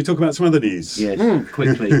 Should we talk about some other news? Yes,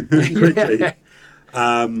 quickly.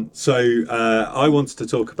 I wanted to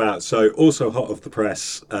talk about, so also hot off the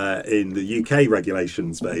press in the UK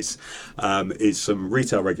regulation space is some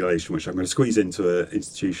retail regulation, which I'm going to squeeze into an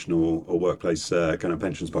institutional or workplace kind of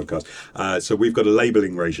pensions podcast. So we've got a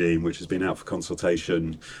labelling regime which has been out for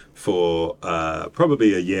consultation for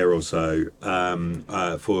probably a year or so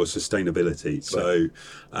for sustainability. So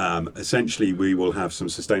essentially we will have some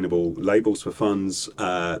sustainable labels for funds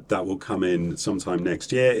that will come in sometime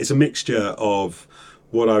next year. It's a mixture of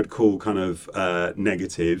what I would call kind of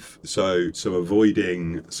negative, so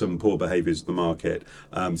avoiding some poor behaviours of the market.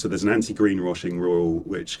 So there's an anti-greenwashing rule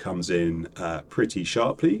which comes in pretty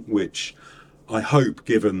sharply, which I hope,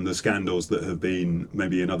 given the scandals that have been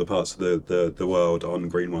maybe in other parts of the world on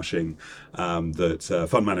greenwashing, that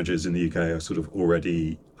fund managers in the UK are sort of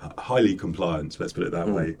already highly compliant, let's put it that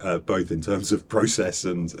way, both in terms of process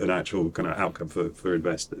and an actual kind of outcome for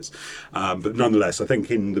investors. But nonetheless, I think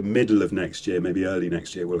in the middle of next year, maybe early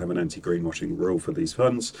next year, we'll have an anti-greenwashing rule for these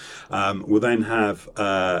funds. We'll then have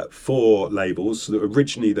 4 labels. So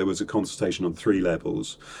originally, there was a consultation on 3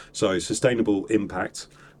 labels. So sustainable impact,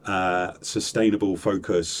 sustainable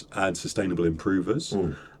focus, and sustainable improvers.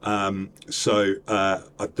 The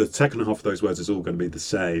second half of those words is all going to be the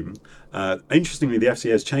same. Interestingly, the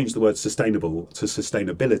FCA has changed the word sustainable to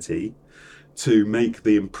sustainability to make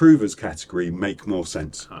the improvers category make more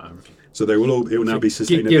sense. So it will now be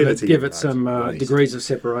sustainability. Give it some degrees of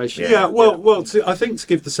separation. Yeah, I think to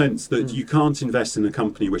give the sense that you can't invest in a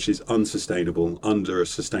company which is unsustainable under a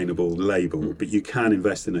sustainable label, but you can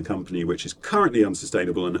invest in a company which is currently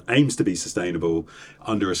unsustainable and aims to be sustainable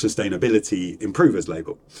under a sustainability improvers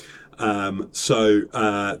label.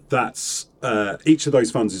 That's each of those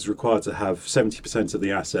funds is required to have 70% of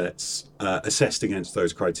the assets assessed against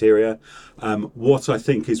those criteria. What I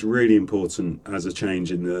think is really important as a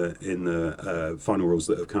change in the final rules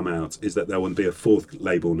that have come out is that there will be a 4th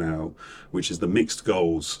label now, which is the mixed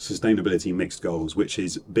goals, sustainability mixed goals, which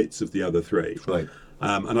is bits of the other 3. Right.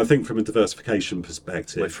 And I think from a diversification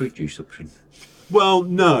perspective, My fruit juice option. well,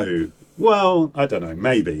 no. Well, I don't know,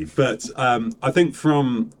 maybe. But I think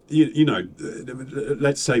from,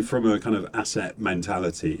 let's say from a kind of asset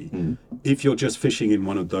mentality, if you're just fishing in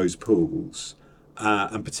one of those pools,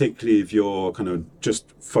 and particularly if you're kind of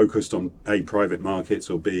just focused on A, private markets,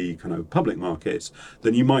 or B, kind of public markets,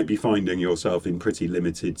 then you might be finding yourself in pretty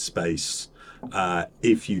limited space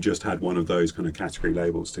if you just had one of those kind of category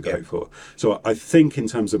labels to go for. So I think in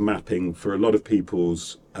terms of mapping for a lot of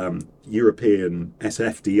people's European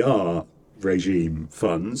SFDR regime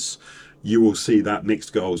funds, you will see that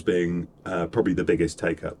mixed goals being probably the biggest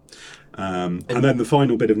take-up. And then the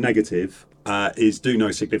final bit of negative is do no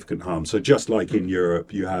significant harm. So just like in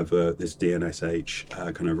Europe, you have this DNSH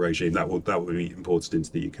kind of regime that will be imported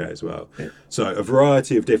into the UK as well. Yeah. So a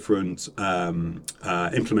variety of different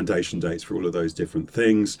implementation dates for all of those different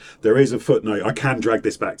things. There is a footnote. I can drag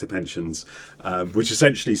this back to pensions, which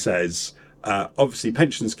essentially says, obviously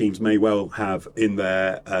pension schemes may well have in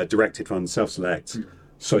their directed funds self-select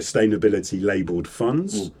sustainability labelled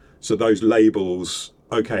funds. So those labels,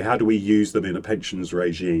 okay, how do we use them in a pensions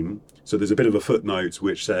regime? So there's a bit of a footnote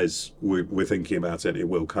which says we're thinking about it, it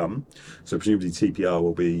will come. So presumably TPR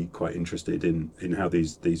will be quite interested in how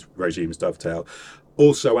these regimes dovetail.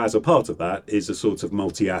 Also, as a part of that is a sort of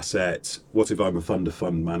multi-asset, what if I'm a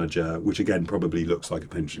fund-of-fund manager, which again probably looks like a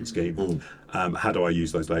pension scheme. How do I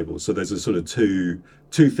use those labels? So there's a sort of two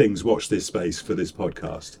things, watch this space for this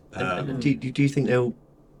podcast. Do you think they'll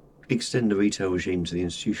extend the retail regime to the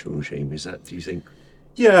institutional regime? Do you think?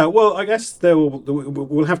 Yeah, well, I guess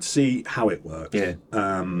we'll have to see how it works. Yeah.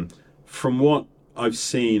 From what I've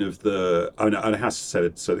seen of I have to say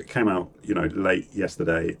it, so it came out, late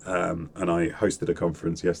yesterday, and I hosted a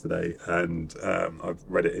conference yesterday, and I've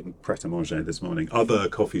read it in Pret a Manger this morning. Other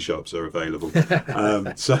coffee shops are available.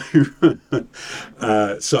 I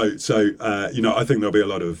think there'll be a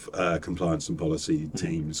lot of compliance and policy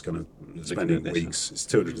teams kind of spending weeks. It's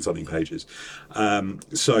 200 and something pages.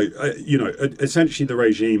 Essentially the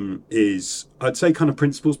regime is, I'd say, kind of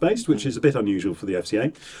principles based, which is a bit unusual for the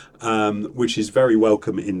FCA, which is very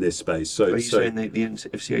welcome in this space. So, are you saying that the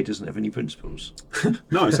FCA doesn't have any principles?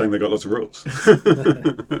 No, I'm saying they've got lots of rules.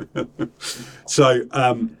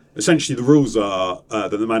 Essentially the rules are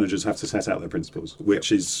that the managers have to set out their principles,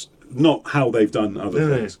 which is not how they've done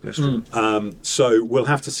other things. That's true. So we'll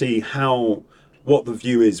have to see what the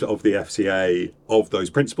view is of the FCA of those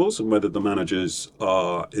principles, and whether the managers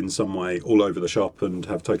are in some way all over the shop and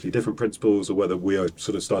have totally different principles, or whether we are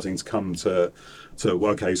sort of starting to come to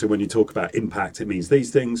okay, so when you talk about impact, it means these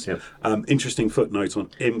things. Yep. Interesting footnote on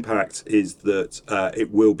impact is that it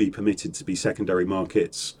will be permitted to be secondary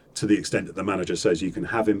markets to the extent that the manager says you can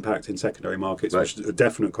have impact in secondary markets, Right. which is a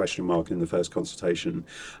definite question mark in the first consultation.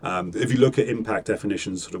 If you look at impact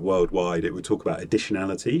definitions sort of worldwide, it would talk about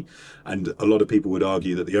additionality, and a lot of people would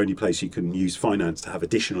argue that the only place you can use finance to have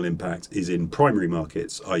additional impact is in primary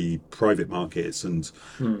markets, i.e. private markets, and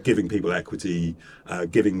giving people equity,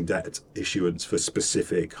 giving debt issuance for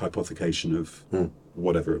specific hypothecation of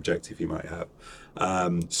whatever objective you might have.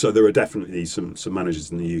 So there are definitely some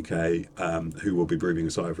managers in the UK who will be breathing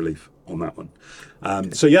a sigh of relief on that one.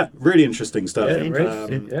 So yeah, really interesting stuff.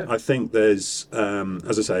 I think there's,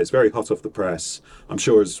 as I say, it's very hot off the press. I'm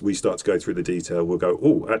sure as we start to go through the detail, we'll go,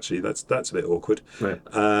 oh, actually, that's a bit awkward. Right.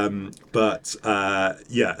 But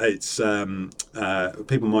yeah, it's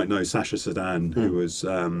people might know Sasha Sedan, who was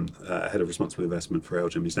head of responsible investment for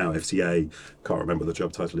Elgin. He's now FCA. Can't remember what the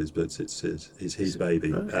job title is, but it's his baby.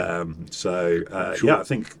 Yeah, I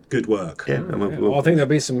think good work. Yeah, Well, I think there'll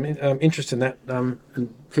be some interest in that, and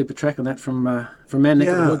Keep a track on that from our neck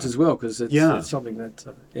of the woods as well, because it's something that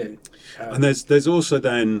and there's also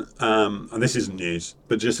then, and this isn't news,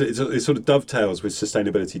 but just it sort of dovetails with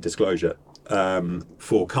sustainability disclosure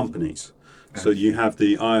for companies. So you have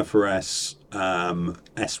the IFRS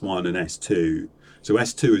S1 and S2. So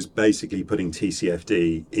S2 is basically putting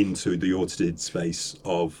TCFD into the audited space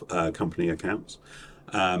of company accounts.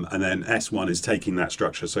 And then S1 is taking that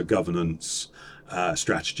structure, so governance,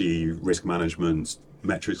 strategy, risk management,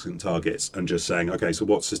 metrics and targets, and just saying, okay, so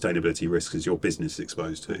what sustainability risks is your business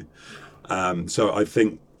exposed to? So I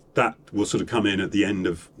think that will sort of come in at the end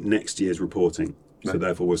of next year's reporting. So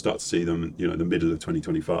therefore we'll start to see them, in the middle of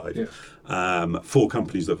 2025 for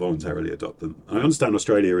companies that voluntarily adopt them. I understand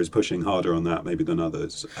Australia is pushing harder on that maybe than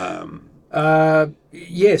others.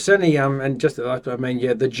 Yeah, certainly. And just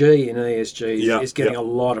the G in ESG is getting a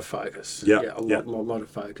lot of focus. A lot of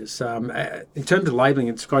focus. In terms of labelling,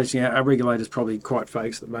 it's quite interesting. Our regulator's probably quite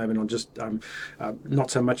focused at the moment on just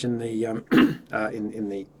not so much in the in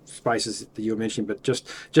the spaces that you were mentioning, but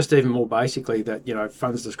just even more basically that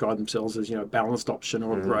funds describe themselves as balanced option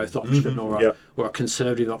or a growth option or a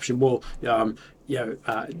conservative option. Well,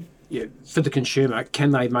 for the consumer,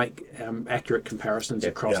 can they make accurate comparisons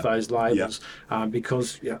across those labels?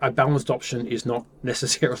 Because a balanced option is not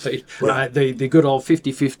necessarily the good old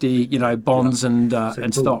 50-50, bonds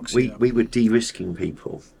and stocks. We were de-risking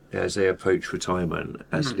people as they approach retirement,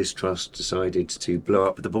 as Liz Truss decided to blow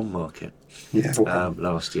up the bond market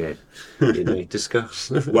last year.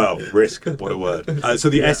 Discuss. Well, risk, what a word. So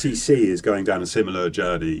the SEC is going down a similar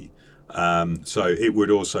journey. So it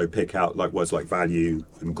would also pick out words like value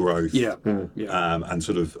and growth, and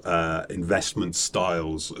sort of investment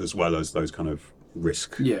styles, as well as those kind of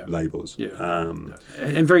risk labels.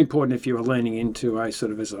 And very important if you are leaning into a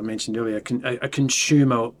sort of, as I mentioned earlier, a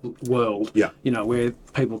consumer world, where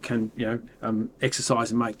people can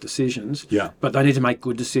exercise and make decisions, but they need to make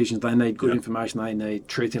good decisions. They need good information. They need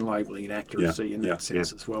truth in labelling and accuracy in that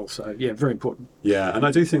sense as well. So very important. Yeah, and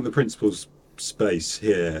I do think the principles space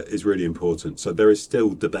here is really important. So there is still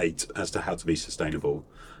debate as to how to be sustainable,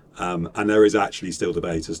 and there is actually still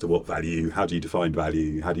debate as to what value, how do you define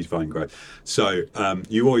value, how do you define growth. So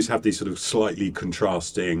you always have these sort of slightly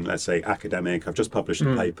contrasting, let's say academic, I've just published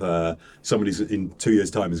a paper, somebody's in 2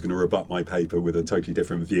 years time is going to rebut my paper with a totally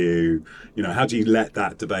different view. How do you let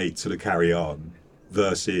that debate sort of carry on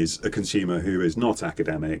versus a consumer who is not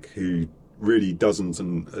academic, who really doesn't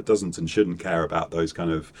and shouldn't care about those kind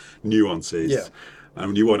of nuances,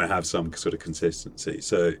 and you want to have some sort of consistency.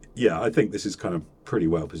 So I think this is kind of pretty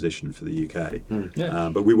well positioned for the UK,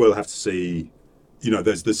 but we will have to see.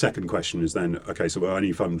 There's the second question is then, okay, so are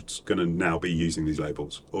any funds going to now be using these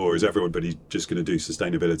labels, or is everybody just going to do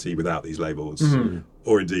sustainability without these labels,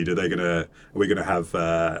 or indeed are we going to have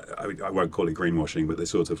I won't call it greenwashing, but they're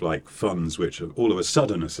sort of like funds which all of a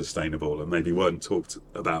sudden are sustainable and maybe weren't talked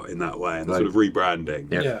about in that way, and sort of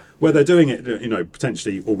rebranding, where they're doing it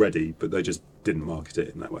potentially already, but they just didn't market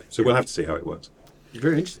it in that way. So we'll have to see how it works.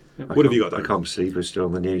 Very interesting. What have you got, Dan? I can't believe we're still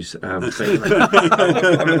on the news. I've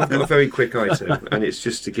got a very quick item, and it's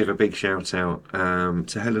just to give a big shout out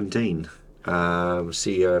to Helen Dean,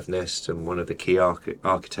 CEO of Nest and one of the key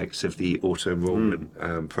architects of the auto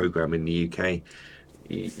enrolment programme in the UK.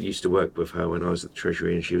 Used to work with her when I was at the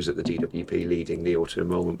Treasury, and she was at the DWP leading the auto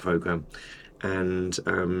enrolment programme. And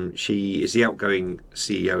she is the outgoing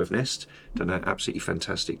CEO of Nest, done an absolutely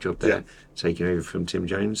fantastic job there, taking over from Tim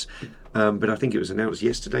Jones. But I think it was announced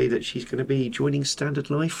yesterday that she's going to be joining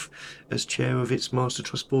Standard Life as chair of its Master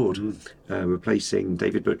Trust Board, replacing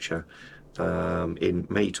David Butcher, in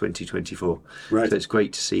May 2024. Right. So it's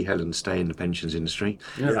great to see Helen stay in the pensions industry.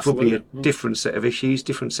 Yeah, Probably a different set of issues,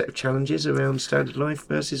 different set of challenges around Standard Life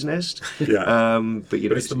versus Nest. Yeah. But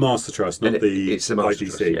it's the Master Trust, not it's the Master IDC.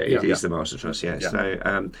 Trust. It is the Master Trust. Yeah.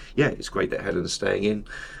 So it's great that Helen's staying in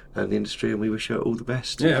the industry, and we wish her all the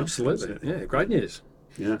best. Yeah, absolutely. Yeah, great news.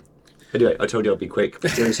 Yeah. Anyway, I told you I'd be quick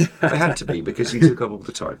because I had to be, because you took up all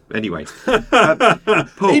the time. Anyway,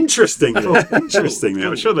 Paul. Interesting. Interesting.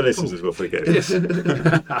 I'm sure the listeners will forget.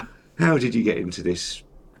 How did you get into this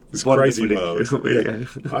crazy world? Yeah.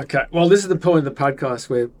 Okay. Well, this is the point of the podcast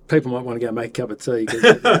where people might want to go make a cup of tea.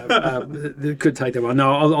 It could take that one.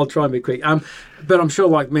 No, I'll try and be quick. But I'm sure,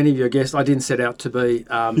 like many of your guests, I didn't set out to be,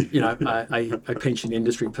 a pension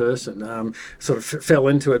industry person. Sort of fell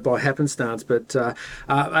into it by happenstance. But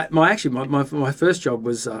my first job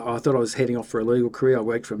was, I thought I was heading off for a legal career. I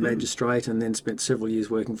worked for a magistrate and then spent several years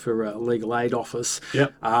working for a legal aid office.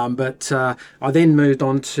 Yep. But I then moved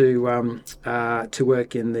on to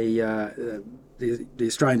work in the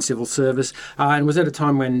Australian Civil Service, and was at a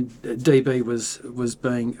time when DB was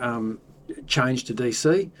being changed to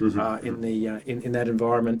DC in that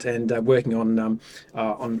environment, and working on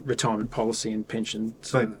retirement policy and pension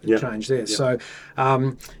change there. So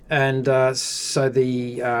so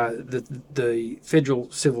the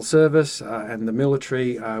Federal Civil Service and the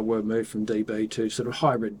military were moved from DB to sort of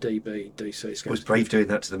hybrid DB DC schemes. It was brave doing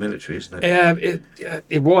that to the military, isn't it?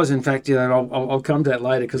 It was, in fact. I'll come to that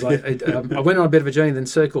later, because I went on a bit of a journey, then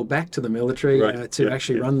circled back to the military to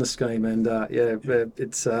actually run the scheme, and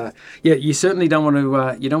it's you certainly don't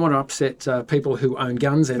want to upset people who own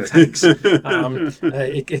guns and tanks.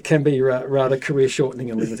 It can be rather career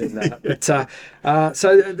shortening and limiting that. But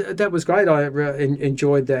so that was great. I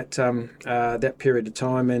enjoyed that that period of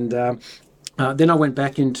time, and then I went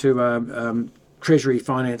back into Treasury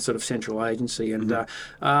Finance sort of central agency, and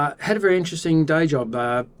had a very interesting day job.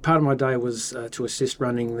 Part of my day was to assist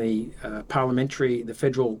running the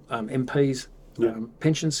federal MPs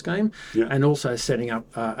pension scheme, and also setting up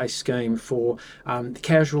a scheme for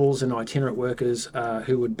casuals and itinerant workers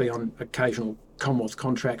who would be on occasional Commonwealth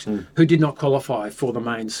contracts who did not qualify for the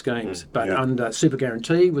main schemes, but under super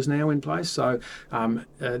guarantee was now in place, so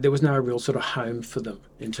there was no real sort of home for them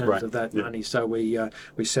in terms of that money. So we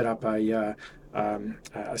set up a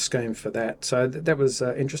scheme for that. So that was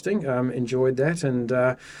interesting. Enjoyed that,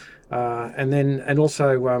 and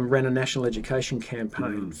also ran a national education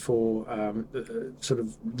campaign for sort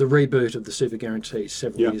of the reboot of the super guarantee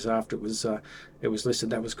several years after it was listed.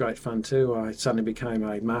 That was great fun too. I suddenly became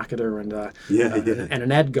a marketer and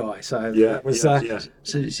an ad guy. So that was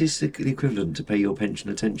So is this the equivalent to pay your pension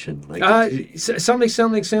attention? Something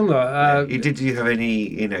similar. Did you have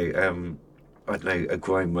any I don't know, a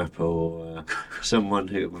grime rapper or someone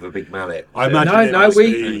who with a big mallet? I imagine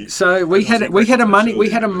we had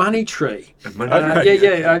a money tree.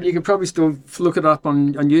 You could probably still look it up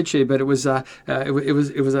on YouTube, but it was a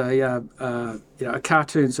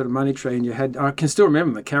cartoon sort of money tree, and I can still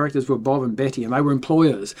remember the characters were Bob and Betty, and they were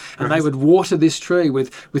employers, and they would water this tree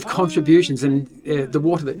with contributions, and the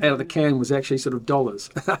water out of the can was actually sort of dollars.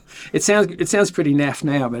 It sounds pretty naff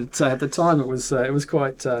now, but at the time it was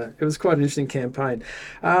quite an interesting campaign.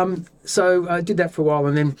 So I did that for a while,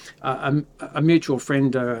 and then a mutual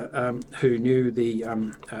friend who knew the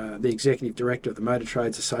executive director of the Motor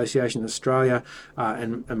Trades Association in Australia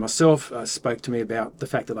and myself spoke to me about the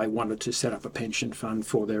fact that they wanted to set up a pension fund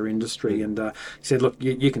for their industry, and he said, "Look,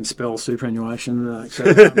 you can spell superannuation.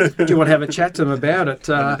 So, do you want to have a chat to them about it?"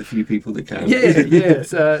 One of the few people that can.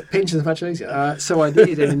 Pensions much easier. So I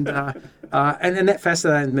did, and that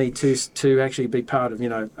fascinated me to actually be part of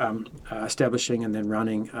establishing and then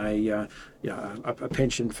running a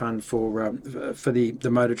pension fund for the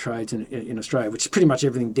motor trades in Australia, which is pretty much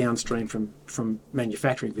everything downstream from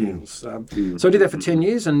manufacturing vehicles. So I did that for 10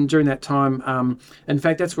 years, and during that time, in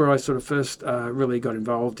fact, that's where I sort of first really got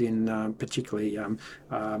involved in particularly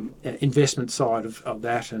investment side of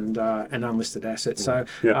that and unlisted assets. So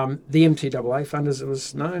the MTAA fund, as it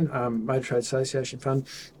was known, Motor Trade Association Fund,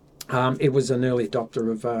 it was an early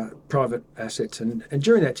adopter of private assets, and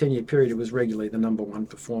during that 10-year period, it was regularly the number one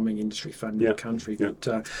performing industry fund in the country. But,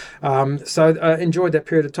 so I enjoyed that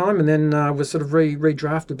period of time, and then was sort of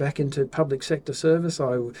redrafted back into public sector service.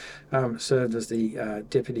 I served as the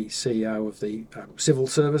Deputy CEO of the Civil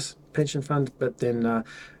Service Pension Fund, but then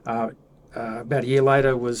about a year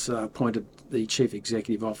later was appointed the chief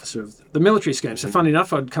executive officer of the military scheme. So funny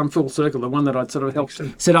enough, I'd come full circle. The one that I'd sort of helped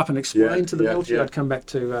set up and explain to the military, I'd come back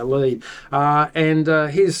to lead. And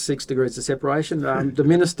here's 6 degrees of separation. The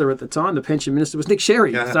minister at the time, the pension minister, was Nick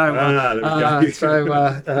Sherry. So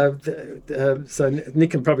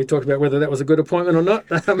Nick can probably talk about whether that was a good appointment or not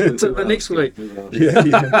next week. We will.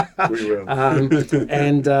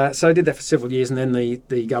 So I did that for several years, and then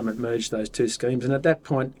the government merged those 2 schemes. And at that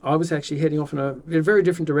point, I was actually heading off in a very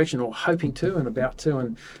different direction, or hoping to and about to.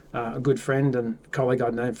 And a good friend and colleague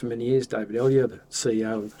I'd known for many years, David Elliott, the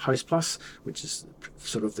CEO of Host Plus, which is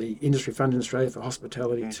sort of the industry fund in Australia for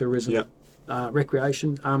hospitality, tourism,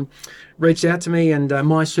 recreation, reached out to me, and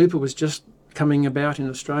My Super was just coming about in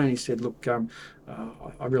Australia. And he said, look, I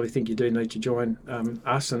really think you do need to join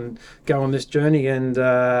us and go on this journey. And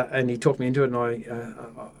he talked me into it, and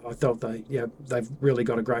I thought they've really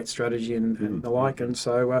got a great strategy and the like. And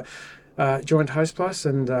so joined Host Plus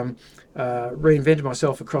and reinvented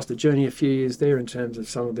myself across the journey a few years there in terms of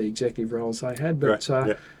some of the executive roles I had. But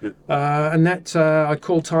and that I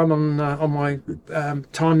called time on my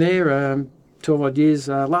time there, 12 odd years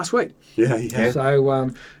last week.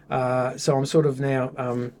 So I'm sort of now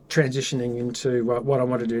transitioning into what I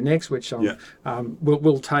want to do next, which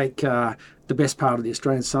we'll take the best part of the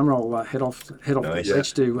Australian summer. I'll head off the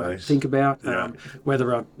beach to think about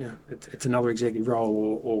whether it's another executive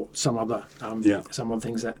role or some other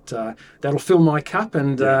things that'll fill my cup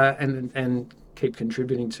and keep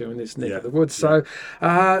contributing to in this neck of the woods. So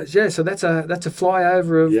so that's a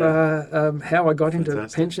flyover of how I got into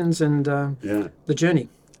pensions and the journey.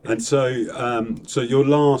 And so your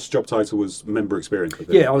last job title was member experience.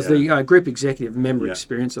 I was the group executive member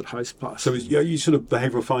experience at Host Plus. So you sort of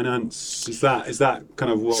behavioural finance. Is that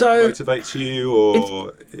kind of what motivates you,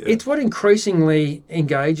 or it's what increasingly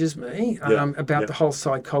engages me about the whole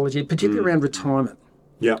psychology, particularly around retirement.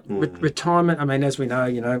 Retirement, I mean, as we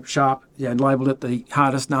know, Sharp labelled it the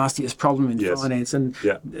hardest, nastiest problem in finance, and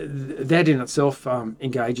that in itself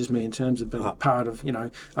engages me in terms of being part of,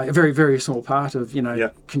 a very, very small part of,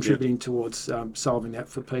 contributing towards solving that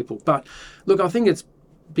for people. But look, I think it's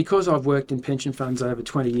because I've worked in pension funds over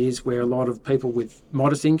 20 years where a lot of people with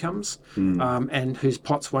modest incomes and whose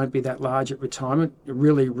pots won't be that large at retirement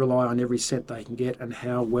really rely on every cent they can get and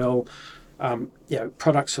how well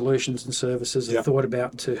product solutions and services are thought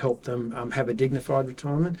about to help them have a dignified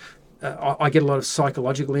retirement. I get a lot of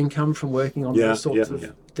psychological income from working on those sorts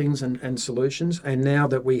of things and solutions. And now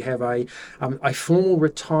that we have a formal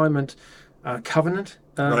retirement covenant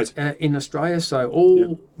in Australia, so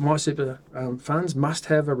all My Super funds must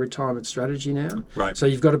have a retirement strategy now. So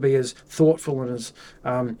you've got to be as thoughtful and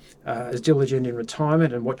as diligent in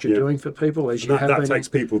retirement and what you're doing for people as you have been. That takes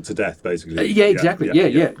people to death, basically. Exactly.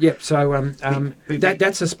 So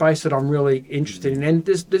that's a space that I'm really interested in. And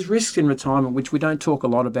there's risks in retirement which we don't talk a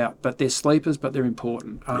lot about, but they're sleepers, but they're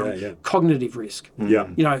important. Cognitive risk.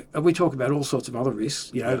 We talk about all sorts of other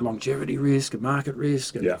risks. Longevity risk, and market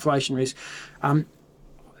risk, and inflation risk.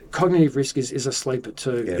 Cognitive risk is a sleeper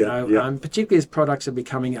too, particularly as products are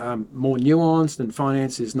becoming more nuanced and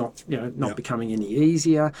finance is not becoming any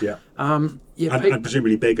easier. And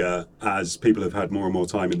presumably bigger as people have had more and more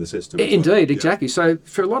time in the system. Indeed, exactly. So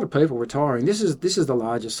for a lot of people retiring, this is the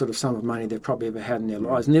largest sort of sum of money they've probably ever had in their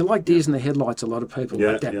lives. And they're like deers in the headlights, a lot of people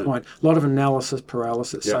at that point. A lot of analysis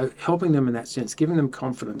paralysis. So helping them in that sense, giving them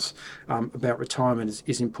confidence about retirement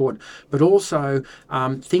is important. But also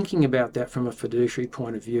thinking about that from a fiduciary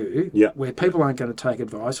point of view, where people aren't going to take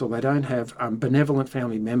advice or they don't have benevolent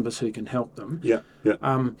family members who can help them.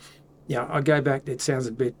 I go back, it sounds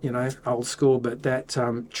a bit, old school, but that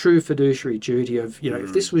true fiduciary duty of,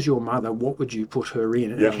 if this was your mother, what would you put her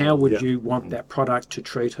in? And how would you want that product to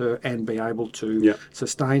treat her and be able to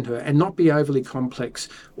sustain her and not be overly complex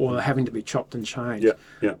or having to be chopped and changed?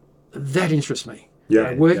 That interests me.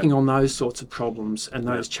 Working on those sorts of problems and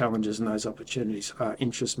those challenges and those opportunities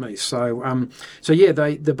interest me. So,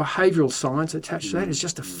 the behavioural science attached to that is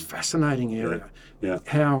just a fascinating area.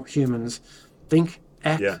 How humans think,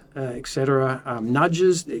 act, etc.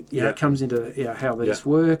 Nudges, it comes into how these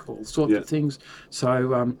work, all sorts of things.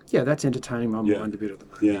 So, that's entertaining my mind a bit at the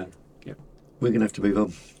moment. We're going to have to move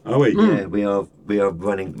on. Are we? Yeah, we are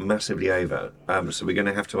running massively over. So we're going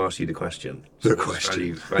to have to ask you the question. The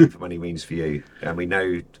question. Value for money means for you. And we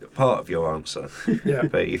know part of your answer.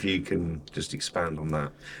 But if you can just expand on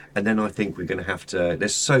that. And then I think we're going to have to,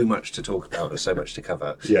 there's so much to talk about, there's so much to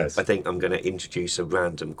cover. Yes. I think I'm going to introduce a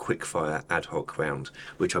random quickfire ad hoc round,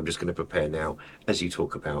 which I'm just going to prepare now as you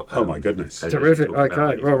talk about. Oh my goodness. Terrific.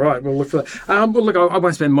 Okay. All right. We'll look for that. I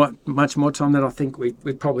won't spend much more time than I think we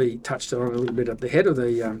probably touched on a little bit at the head of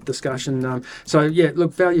the discussion. So yeah,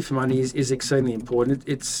 look, value for money is exceedingly important.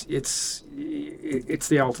 It's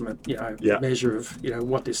the ultimate measure of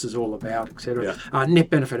what this is all about, etc. Net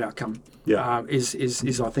benefit outcome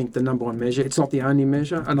is I think the number one measure. It's not the only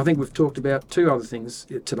measure, and I think we've talked about two other things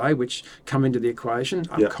today which come into the equation: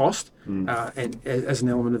 cost and as an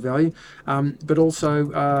element of value, but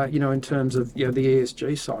also in terms of the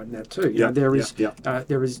ESG side now too. There is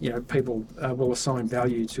people will assign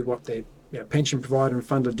value to what their pension provider and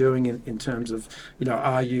fund are doing in terms of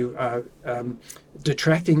are you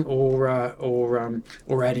detracting or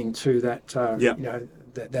adding to that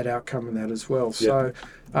that outcome and that as well. So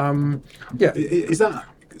is that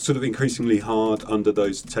sort of increasingly hard under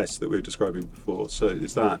those tests that we were describing before? So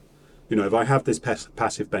is that if I have this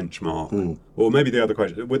passive benchmark, or maybe the other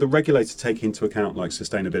question, will the regulator take into account like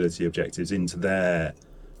sustainability objectives into the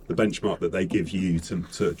benchmark that they give you to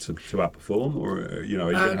outperform, or are you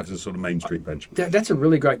going to have a sort of Main Street benchmark? That's a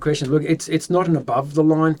really great question. Look, it's not an above the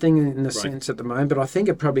line thing in the sense at the moment, but I think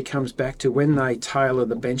it probably comes back to when they tailor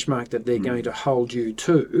the benchmark that they're going to hold you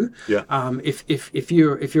to. If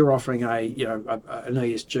you're offering an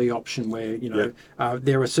ESG option where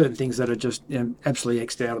there are certain things that are just absolutely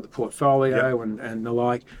X'd out of the portfolio and the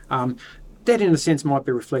like, that in a sense might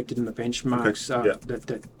be reflected in the benchmarks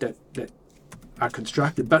that are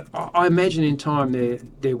constructed, but I imagine in time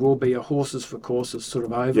there will be a horses for courses sort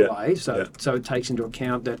of overlay. So it takes into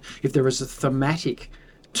account that if there is a thematic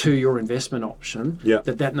to your investment option,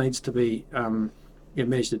 that needs to be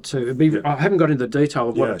measured too. I haven't got into the detail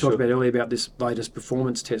of what I talked about earlier about this latest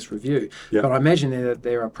performance test review, but I imagine that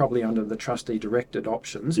there are probably under the trustee directed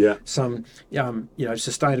options some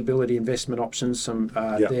sustainability investment options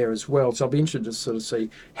there as well. So I'll be interested to sort of see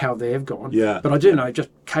how they've gone. But I do know, just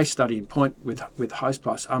case study in point with Host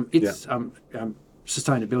Plus, it's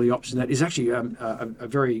sustainability option that is actually a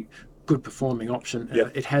very good performing option.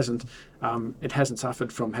 It hasn't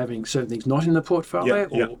suffered from having certain things not in the portfolio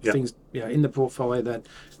or things in the portfolio that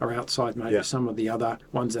are outside maybe some of the other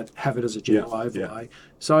ones that have it as a general overlay.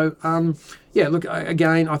 So look,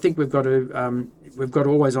 again, I think we've got to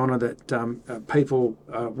always honour that people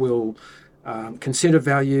will consider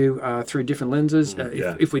value through different lenses.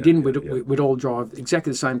 If we didn't, we'd all drive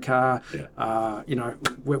exactly the same car.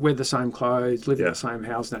 Wear the same clothes, live in the same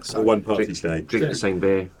house. And that's so one party state, drink the same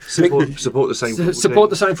beer, support the same football support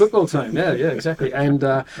the same football team. Yeah, exactly.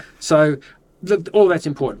 And so look, all that's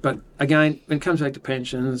important. But again, when it comes back to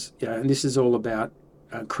pensions, and this is all about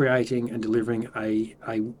creating and delivering a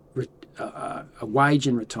wage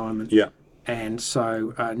in retirement. And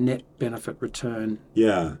so net benefit return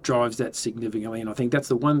drives that significantly. And I think that's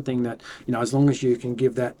the one thing that, as long as you can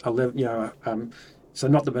give that a level, so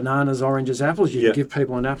not the bananas, oranges, apples, you can give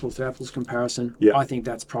people an apples to apples comparison. I think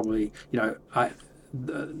that's probably, the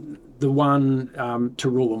one to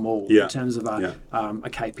rule them all in terms of a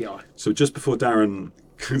KPI. So just before Darren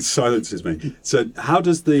silences me, so how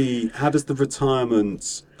does the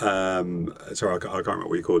retirement sorry, I can't remember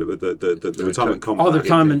what you called it, but the retirement compact, the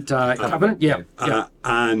retirement covenant,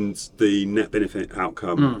 and the net benefit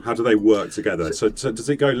outcome, how do they work together? So does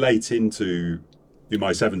it go late into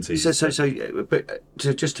my 70s? But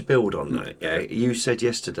just to build on that, you said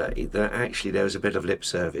yesterday that actually there was a bit of lip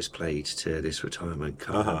service played to this retirement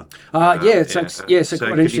cover. So quite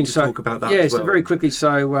interesting. So talk about that as well. So very quickly.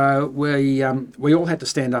 So we all had to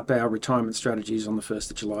stand up our retirement strategies on the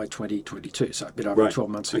 1st of July 2022. So a bit over 12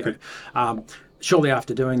 months ago. Shortly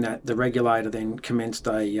after doing that, the regulator then commenced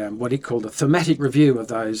a what he called a thematic review of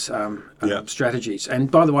those strategies. And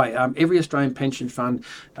by the way, every Australian pension fund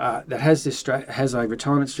that has has a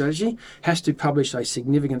retirement strategy has to publish a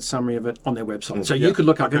significant summary of it on their website. So you could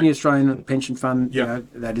look up any Australian pension fund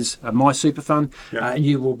that is my super fund, and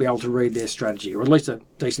you will be able to read their strategy, or at least a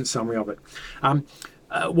decent summary of it.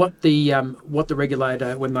 What the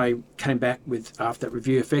regulator, when they came back with after that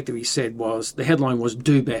review, effectively said was the headline was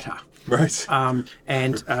 "Do better." Right.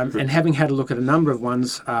 And having had a look at a number of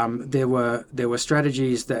ones, there were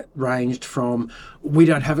strategies that ranged from we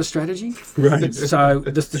don't have a strategy. Right. So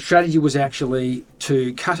the strategy was actually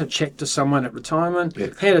to cut a cheque to someone at retirement,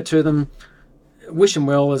 hand it to them, wish them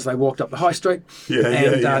well as they walked up the high street,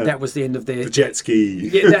 that was the end of their the jet ski.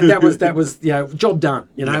 That was job done.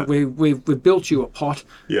 We've built you a pot.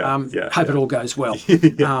 Hope it all goes well.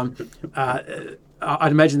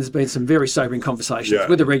 I'd imagine there's been some very sobering conversations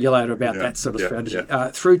with the regulator about that sort of strategy,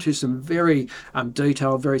 through to some very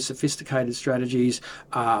detailed, very sophisticated strategies,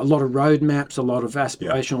 a lot of roadmaps, a lot of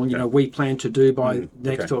aspirational, we plan to do by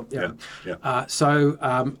next door. So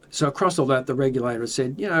across all that, the regulator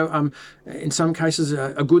said, in some cases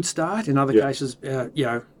a good start, in other cases,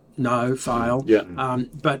 no, fail.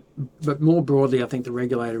 But more broadly, I think the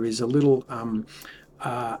regulator is a little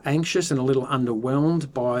anxious and a little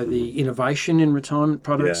underwhelmed by the innovation in retirement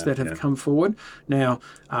products that have come forward. Now,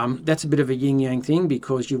 that's a bit of a yin-yang thing,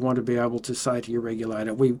 because you want to be able to say to your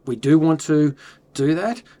regulator, we do want to do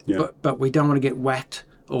that, but we don't want to get whacked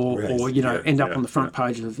or end up on the front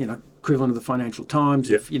page of, equivalent of the Financial Times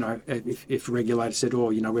if a regulator said,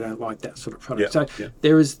 we don't like that sort of product.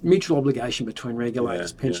 There is mutual obligation between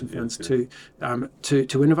regulators, pension funds to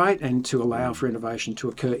innovate and to allow for innovation to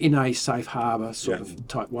occur in a safe harbour sort of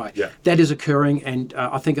type way. That is occurring, and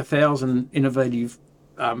I think 1,000 innovative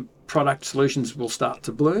product solutions will start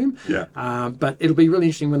to bloom. But it'll be really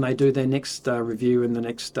interesting when they do their next review in the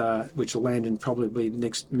next, which will land in probably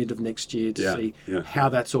mid of next year, to see how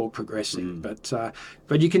that's all progressing.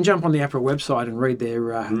 But you can jump on the APRA website and read their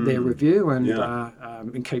review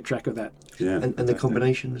and keep track of that. And the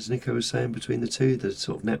combination, as Nico was saying, between the two, the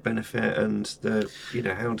sort of net benefit and the,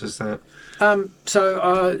 how does that?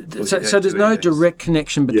 So there's no direct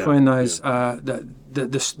connection between those.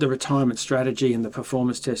 The retirement strategy and the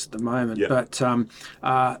performance test at the moment, but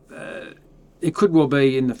it could well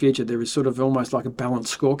be in the future there is sort of almost like a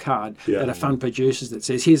balanced scorecard that a fund produces that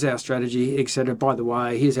says, here's our strategy, etc. By the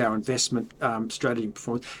way, here's our investment strategy and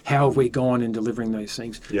performance. How have we gone in delivering these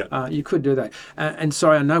things? You could do that. And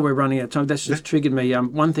sorry, I know we're running out of time. That's just triggered me.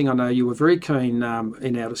 One thing I know you were very keen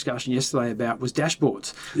in our discussion yesterday about was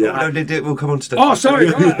dashboards. We'll come on to that. Oh, sorry.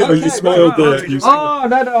 You smiled there.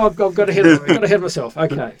 No, I've got ahead of myself.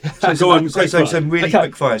 Okay. So really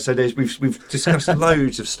quick fire. So we've discussed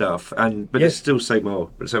loads of stuff, but there's still so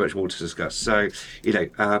much more to discuss. So,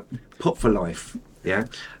 pot for life. Should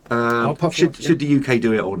the UK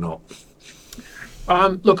do it or not?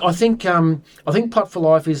 Look, I think pot for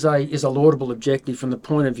life is a laudable objective from the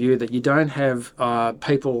point of view that you don't have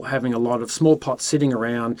people having a lot of small pots sitting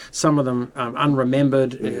around, some of them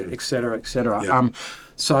unremembered, etc., etc.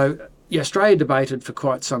 Australia debated for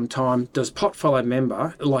quite some time, does pot follow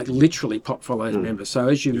member, like literally pot follows member? So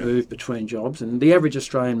as you move between jobs, and the average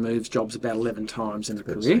Australian moves jobs about 11 times in a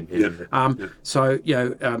career.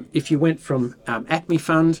 If you went from ACME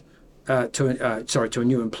fund to a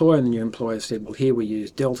new employer, and the new employer said, well, here we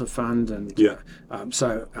use Delta Fund, and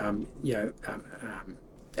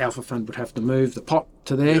Alpha Fund would have to move the pot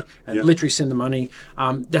to there and literally send the money.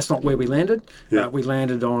 That's not where we landed. We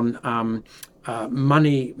landed on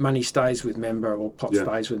money stays with member, or pot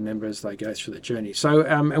stays with member as they go through the journey. So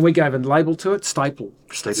and we gave a label to it,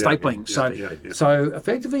 stapling. So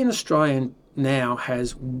effectively, an Australian now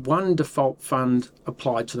has one default fund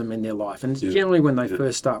applied to them in their life, and it's generally when they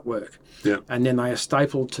first start work, and then they are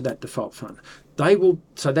stapled to that default fund.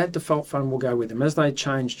 So that default fund will go with them as they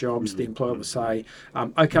change jobs. The employer will say,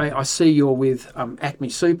 "Okay, I see you're with ACME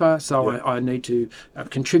Super, so I need to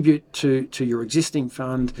contribute to your existing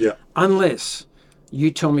fund, unless you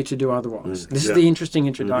tell me to do otherwise." This is the interesting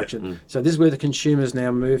introduction. So this is where the consumers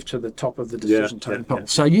now move to the top of the decision totem pole.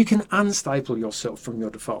 So you can unstaple yourself from your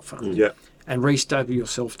default fund and restaple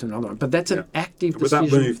yourself to another one. But that's an active decision.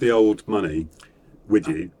 Would that move the old money with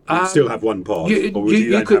you? You'd still have one pot, or would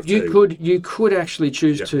you could actually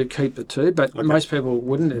choose to keep the two, but most people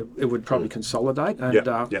wouldn't. It would probably consolidate.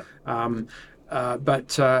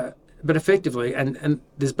 But effectively, and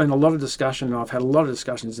there's been a lot of discussion, and I've had a lot of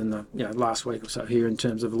discussions in the last week or so here, in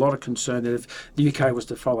terms of a lot of concern that if the UK was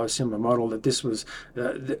to follow a similar model, that this was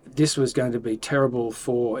going to be terrible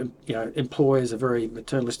for employers are very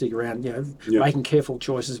maternalistic around making careful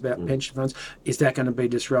choices about pension funds. Is that going to be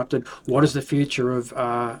disrupted? What is the future of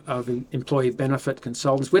employee benefit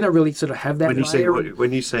consultants? We don't really sort of have that. When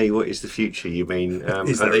you say what is the future, you mean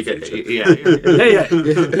is there a future?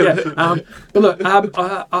 But look,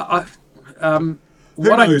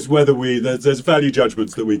 who knows whether there's value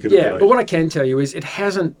judgments that we can apply. But what I can tell you is it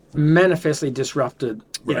hasn't manifestly disrupted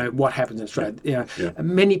what happens in Australia.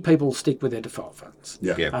 Many people stick with their default funds.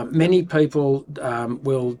 Many people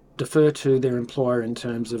will defer to their employer in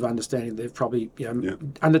terms of understanding they've probably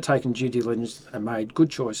undertaken due diligence and made good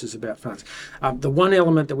choices about funds. The one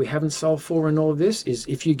element that we haven't solved for in all of this is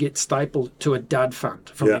if you get stapled to a dud fund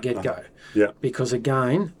from the get-go. Because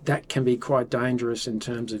again, that can be quite dangerous in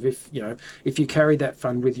terms of if you carry that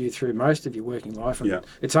fund with you through most of your working life, and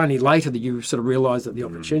it's only later that you sort of realise that the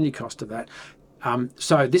opportunity cost of that.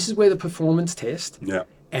 So this is where the performance test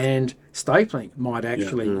and stapling might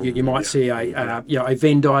actually you might see a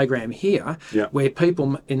Venn diagram here where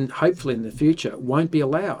people hopefully in the future won't be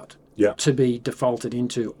allowed to be defaulted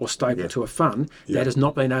into or stapled to a fund that has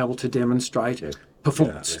not been able to demonstrate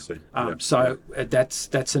performance.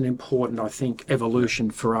 That's an important, I think,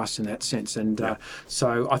 evolution for us in that sense. And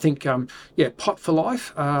so I think, pot for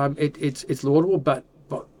life, it's laudable, but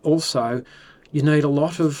also you need a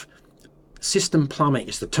lot of system plumbing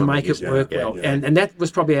to make it work well. And that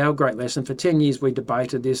was probably our great lesson. For 10 years we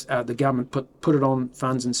debated this. The government put it on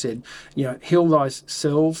funds and said, heal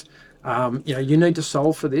thyself. You need to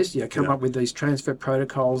solve for this. Come up with these transfer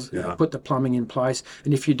protocols, put the plumbing in place,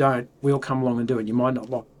 and if you don't, we'll come along and do it. You might not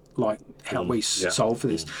like how we solve for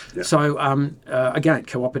this. So again,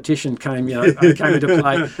 co-opetition came into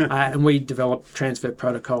play, and we developed transfer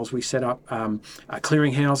protocols. We set up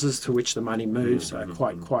clearing-houses through which the money moves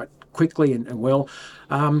quite quickly and well.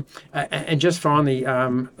 And just finally,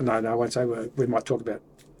 no, I won't say. We might talk about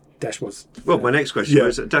dashboards. Well, my next question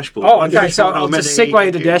was a dashboard. Oh, okay. So I'll just segue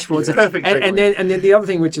into dashboards. Perfect. And then the other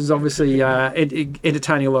thing, which is obviously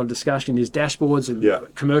entertaining a lot of discussion, is dashboards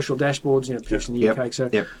and commercial dashboards. Particularly in the UK. So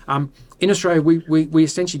in Australia, we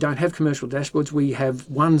essentially don't have commercial dashboards. We have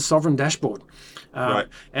one sovereign dashboard.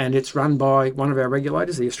 And it's run by one of our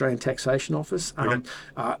regulators, the Australian Taxation Office.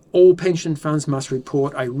 All pension funds must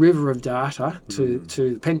report a river of data to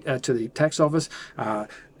the tax office.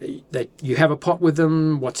 That you have a pot with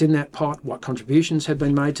them, what's in that pot, what contributions have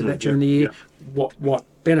been made to that during the year, what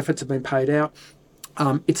benefits have been paid out.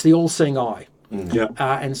 It's the all-seeing eye.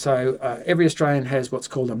 And so every Australian has what's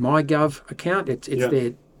called a MyGov account. It's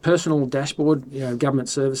their personal dashboard, government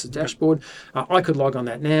services dashboard. I could log on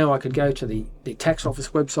that now. I could go to the tax office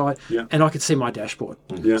website and I could see my dashboard.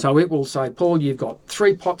 So it will say, Paul, you've got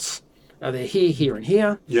 3 pots. They're here, and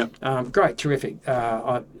here. Great, terrific.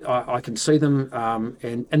 I can see them.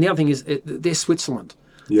 And the other thing is, they're Switzerland.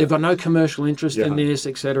 They've got no commercial interest in this,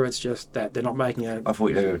 etc. It's just that they're not making a... I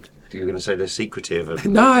thought you were going to say they're secretive.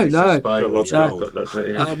 No. But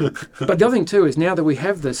the other thing too is, now that we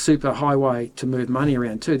have the super highway to move money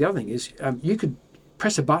around too, the other thing is you could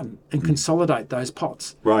press a button and consolidate those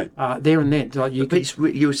pots there and then. Like you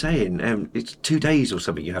were saying it's 2 days or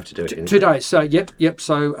something you have to do it in. 2 days. So yep.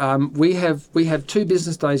 So we have 2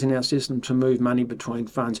 business days in our system to move money between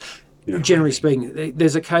funds. Generally speaking,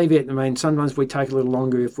 there's a caveat. I mean, sometimes we take a little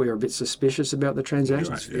longer if we're a bit suspicious about the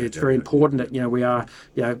transactions. It's very important that we are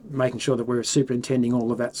making sure that we're superintending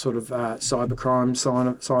all of that sort of cybercrime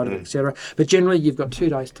side of it, etc. But generally, you've got 2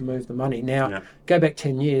 days to move the money. Now, go back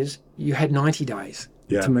 10 years, you had 90 days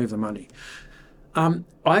to move the money.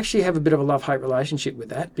 I actually have a bit of a love-hate relationship with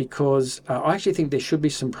that, because I actually think there should be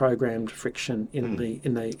some programmed friction in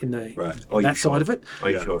that side of it.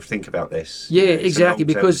 Are you sure? Think about this. Yeah, exactly,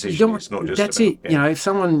 because that's it. If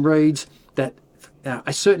someone reads that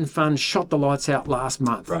a certain fund shot the lights out last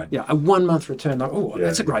month, a 1 month return, like,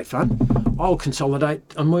 that's a great fund. I'll consolidate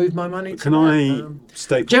and move my money. Can I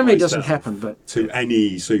state generally it doesn't happen, but to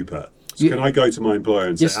any super? So can I go to my employer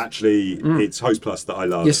and say, actually, it's Host Plus that I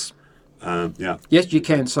love? Yes. Yes, you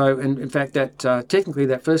can. So, in fact, that technically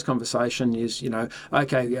that first conversation is,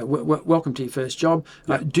 welcome to your first job.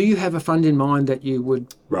 Do you have a fund in mind that you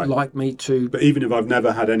would like me to? But even if I've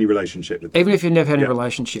never had any relationship with them. Even if you've never had any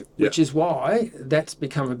relationship, which is why that's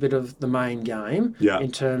become a bit of the main game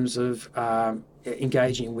in terms of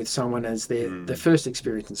engaging with someone as their first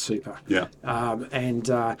experience in super.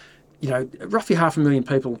 Roughly 500,000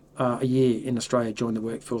 people a year in Australia join the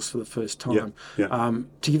workforce for the first time.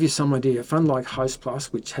 To give you some idea, a fund like Host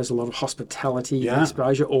Plus, which has a lot of hospitality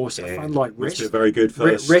exposure, or a fund like Rest. Must be very good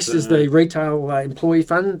first. Rest is the retail employee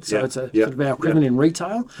fund, so it's a sort of our equivalent in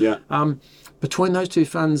retail. Between those 2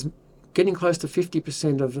 funds, getting close to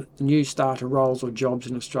 50% of new starter roles or jobs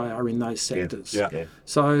in Australia are in those sectors.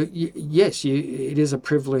 So, yes, it is a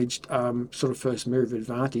privileged sort of first move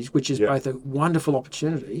advantage, which is both a wonderful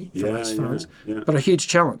opportunity for those funds, but a huge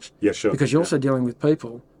challenge. Because you're also dealing with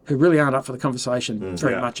people who really aren't up for the conversation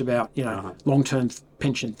very much about, long-term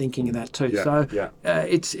pension thinking and that too.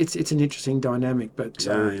 It's an interesting dynamic, but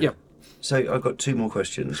So I've got 2 more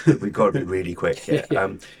questions, but we've got to be really quick.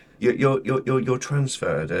 Your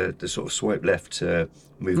transfer, the sort of swipe left to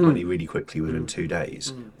move money really quickly within 2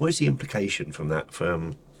 days. What is the implication from that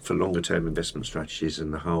for longer term investment strategies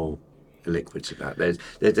and the whole illiquids about?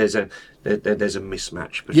 There's a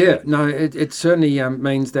mismatch between. It certainly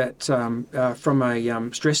means that from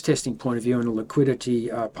a stress testing point of view and a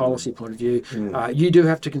liquidity policy point of view, you do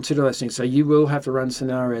have to consider those things. So you will have to run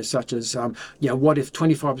scenarios such as, what if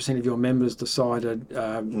 25% of your members decided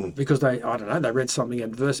because they read something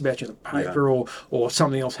adverse about you in the paper or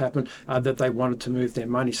something else happened that they wanted to move their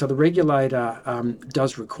money. So the regulator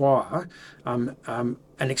does require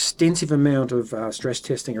an extensive amount of stress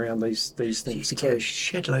testing around these things. You get a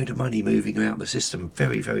shed load of money moving out the system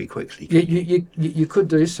very, very quickly. You could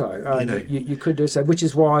do so. You could do so, which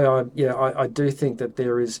is why I do think that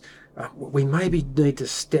there is. We maybe need to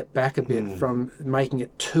step back a bit from making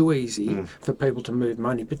it too easy for people to move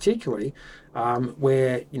money, particularly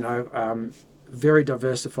where very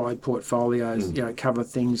diversified portfolios cover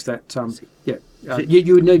things that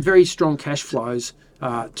you would need very strong cash flows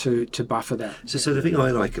to buffer that. So the thing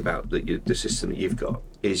I like about the system that you've got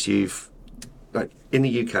is like in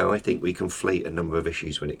the UK, I think we conflate a number of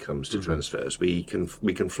issues when it comes to transfers. We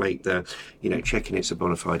conflate the, checking it's a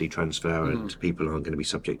bona fide transfer and people aren't going to be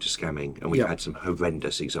subject to scamming. And we've had some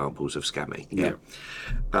horrendous examples of scamming.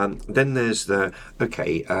 Then there's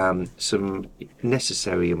some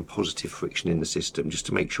necessary and positive friction in the system just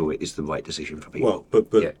to make sure it is the right decision for people. Well,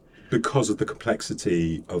 but because of the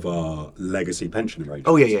complexity of our legacy pension arrangements.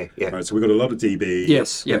 Oh, yeah. Right, so we've got a lot of DB.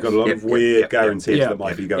 Yes. We've got a lot of weird guarantees that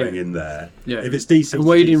might be going in there. Yeah. If it's decent,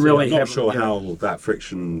 we didn't really I'm not sure how that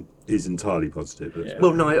friction is entirely positive.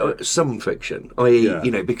 Well, no, some friction,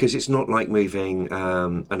 i.e., because it's not like moving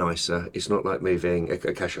an ISA. It's not like moving a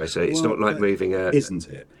cash ISA. It's not like moving a... Isn't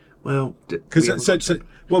it? Well,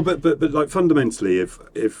 but like fundamentally,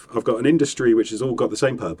 if I've got an industry which has all got the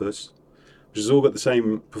same purpose, which has all got the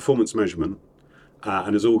same performance measurement,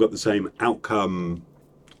 and has all got the same outcome.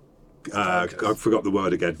 I forgot the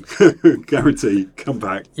word again. Guarantee. Come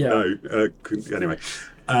back. Yeah. No. Anyway,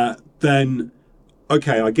 then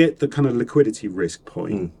okay, I get the kind of liquidity risk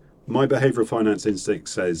point. My behavioural finance instinct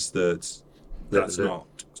says that's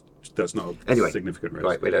not a significant risk.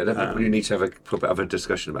 Right, we need to have a proper other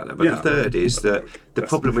discussion about that. But the third is that the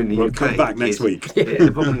problem in the UK come back next week. The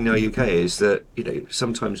problem in the UK is that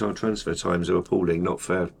sometimes our transfer times are appalling, not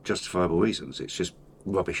for justifiable reasons. It's just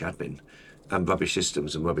rubbish admin and rubbish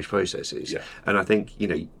systems and rubbish processes. Yeah. And I think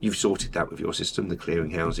you've sorted that with your system, the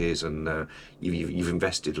clearing houses, and you've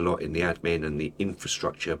invested a lot in the admin and the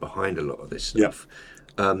infrastructure behind a lot of this stuff.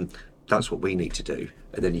 Yeah. That's what we need to do,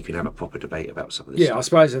 and then you can have a proper debate about some of this stuff. I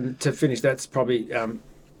suppose, and to finish, that's probably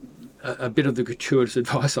a bit of the gratuitous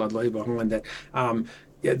advice I'd leave behind that.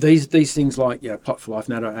 These things like Plot for Life,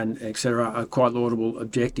 NATO, and etc. are quite laudable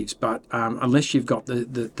objectives, but unless you've got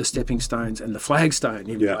the stepping stones and the flagstone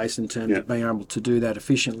in place in terms of being able to do that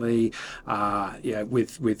efficiently,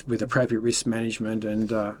 with appropriate risk management,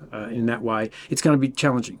 and in that way, it's going to be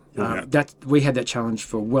challenging. That we had that challenge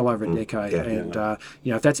for well over a decade,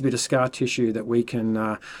 if that's a bit of scar tissue that we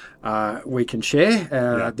can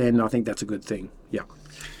share, then I think that's a good thing. Yeah.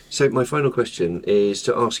 So my final question is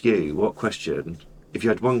to ask you, what question? If you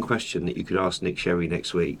had one question that you could ask Nick Sherry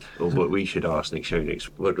next week, or what we should ask Nick Sherry next,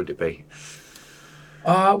 what would it be?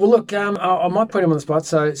 Well, look, I might put him on the spot.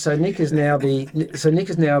 So Nick is now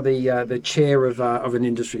the chair of an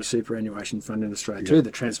industry superannuation fund in Australia too,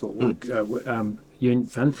 the Transport Union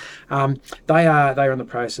Fund. They are in the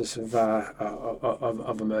process of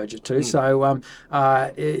a merger too. So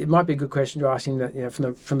it might be a good question to ask him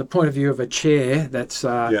that from the point of view of a chair that's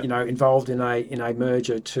involved in a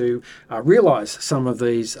merger to realise some of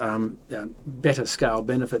these better scale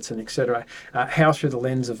benefits and etc. How through the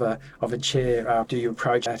lens of a chair do you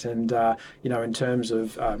approach that, and in terms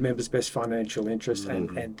of members' best financial interest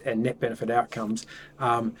and net benefit outcomes,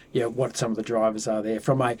 what some of the drivers are there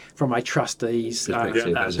from a trustee's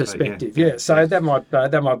perspective. So that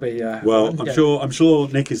might be. I'm sure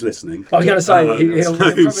Nick is listening. I was going to say he'll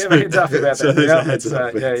probably have a heads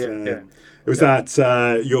up about that. It was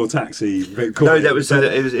that your taxi? No, that was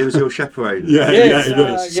it was your chaperone.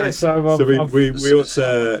 So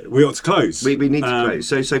we ought to close. We need to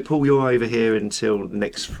close. So Paul, you're over here until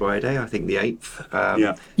next Friday, I think the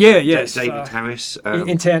 8th. Yes. David Harris,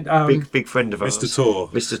 big friend of ours,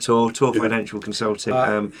 Mr. Tor Financial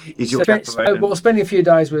Consulting. Is your chaperone? Spending a few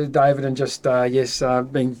days with David and just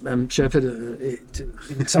being shepherd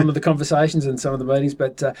in some of the conversations and some of the meetings.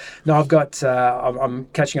 But no, I'm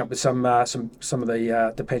catching up with some of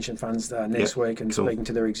the pension funds next week and speaking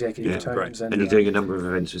to their executive teams. And you're doing a number of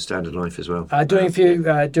events with Standard Life as well. Doing a few.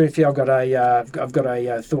 I've got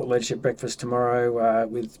a thought leadership breakfast tomorrow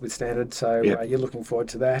with Standard. So you're looking forward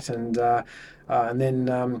to that, and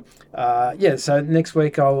then so next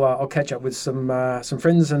week I'll catch up with some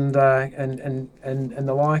friends and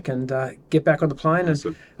the like, and get back on the plane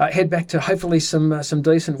and head back to hopefully some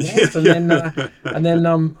decent warmth, and then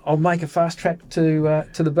I'll make a fast track to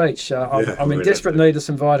the beach. I'm in desperate need of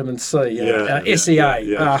some vitamin C,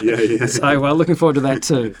 SEA. So looking forward to that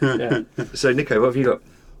too. So Nico, what have you got?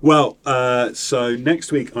 Well, so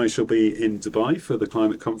next week I shall be in Dubai for the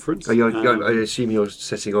climate conference. I assume you're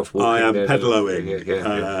setting off walking. I am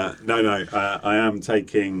pedaloing. No. I am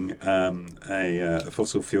taking a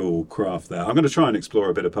fossil fuel craft there. I'm going to try and explore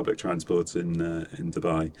a bit of public transport in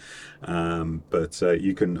Dubai, but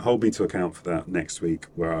you can hold me to account for that next week,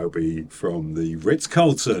 where I'll be from the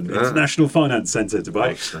Ritz-Carlton International Finance Centre,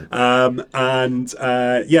 Dubai.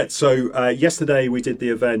 So yesterday we did the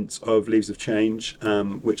event of Leaves of Change,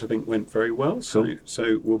 which I think went very well. So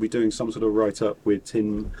we'll be doing some sort of write-up with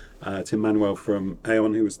Tim Manuel from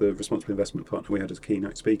Aon, who was the responsible investment partner we had as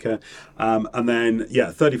keynote speaker. And then,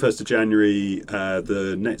 31st of January,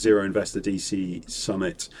 the Net Zero Investor DC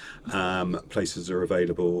Summit. Places are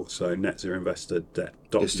available. So netzeroinvestor.net.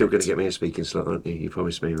 You're still going to get me a speaking slot, aren't you? You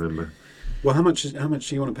promised me, remember? Well, how much do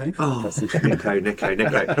you want to pay for? Nico.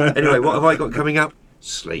 Anyway, what have I got coming up?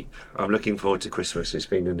 Sleep. I'm looking forward to Christmas. It's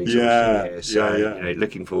been an exhausting year, so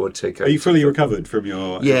looking forward to. Are you fully recovered from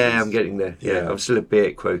your? Yeah, I'm getting there. Yeah, I'm still a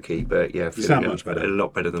bit croaky, but you sound much better. A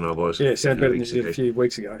lot better than I was. Yeah, sound better than you did a few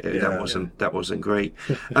weeks ago. That wasn't great.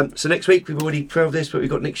 So next week we've already trailed this, but we've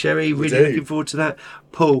got Nick Sherry. Really looking forward to that.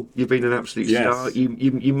 Paul, you've been an absolute star.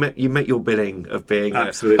 You met your billing of being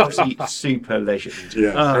absolutely a super legend.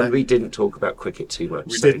 Yeah. And we didn't talk about cricket too much.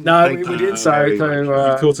 We did. No, we did. So you've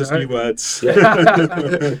taught us new words.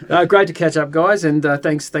 Great to catch up, guys, and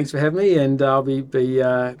thanks for having me. And I'll be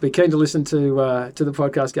keen to listen to the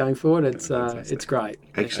podcast going forward. It's great.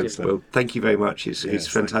 Excellent. Well, thank you very much. It's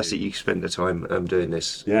fantastic you spend the time doing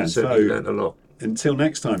this. Yeah, certainly learned a lot. Until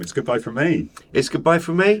next time, it's goodbye from me. It's goodbye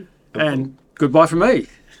from me. And goodbye from me.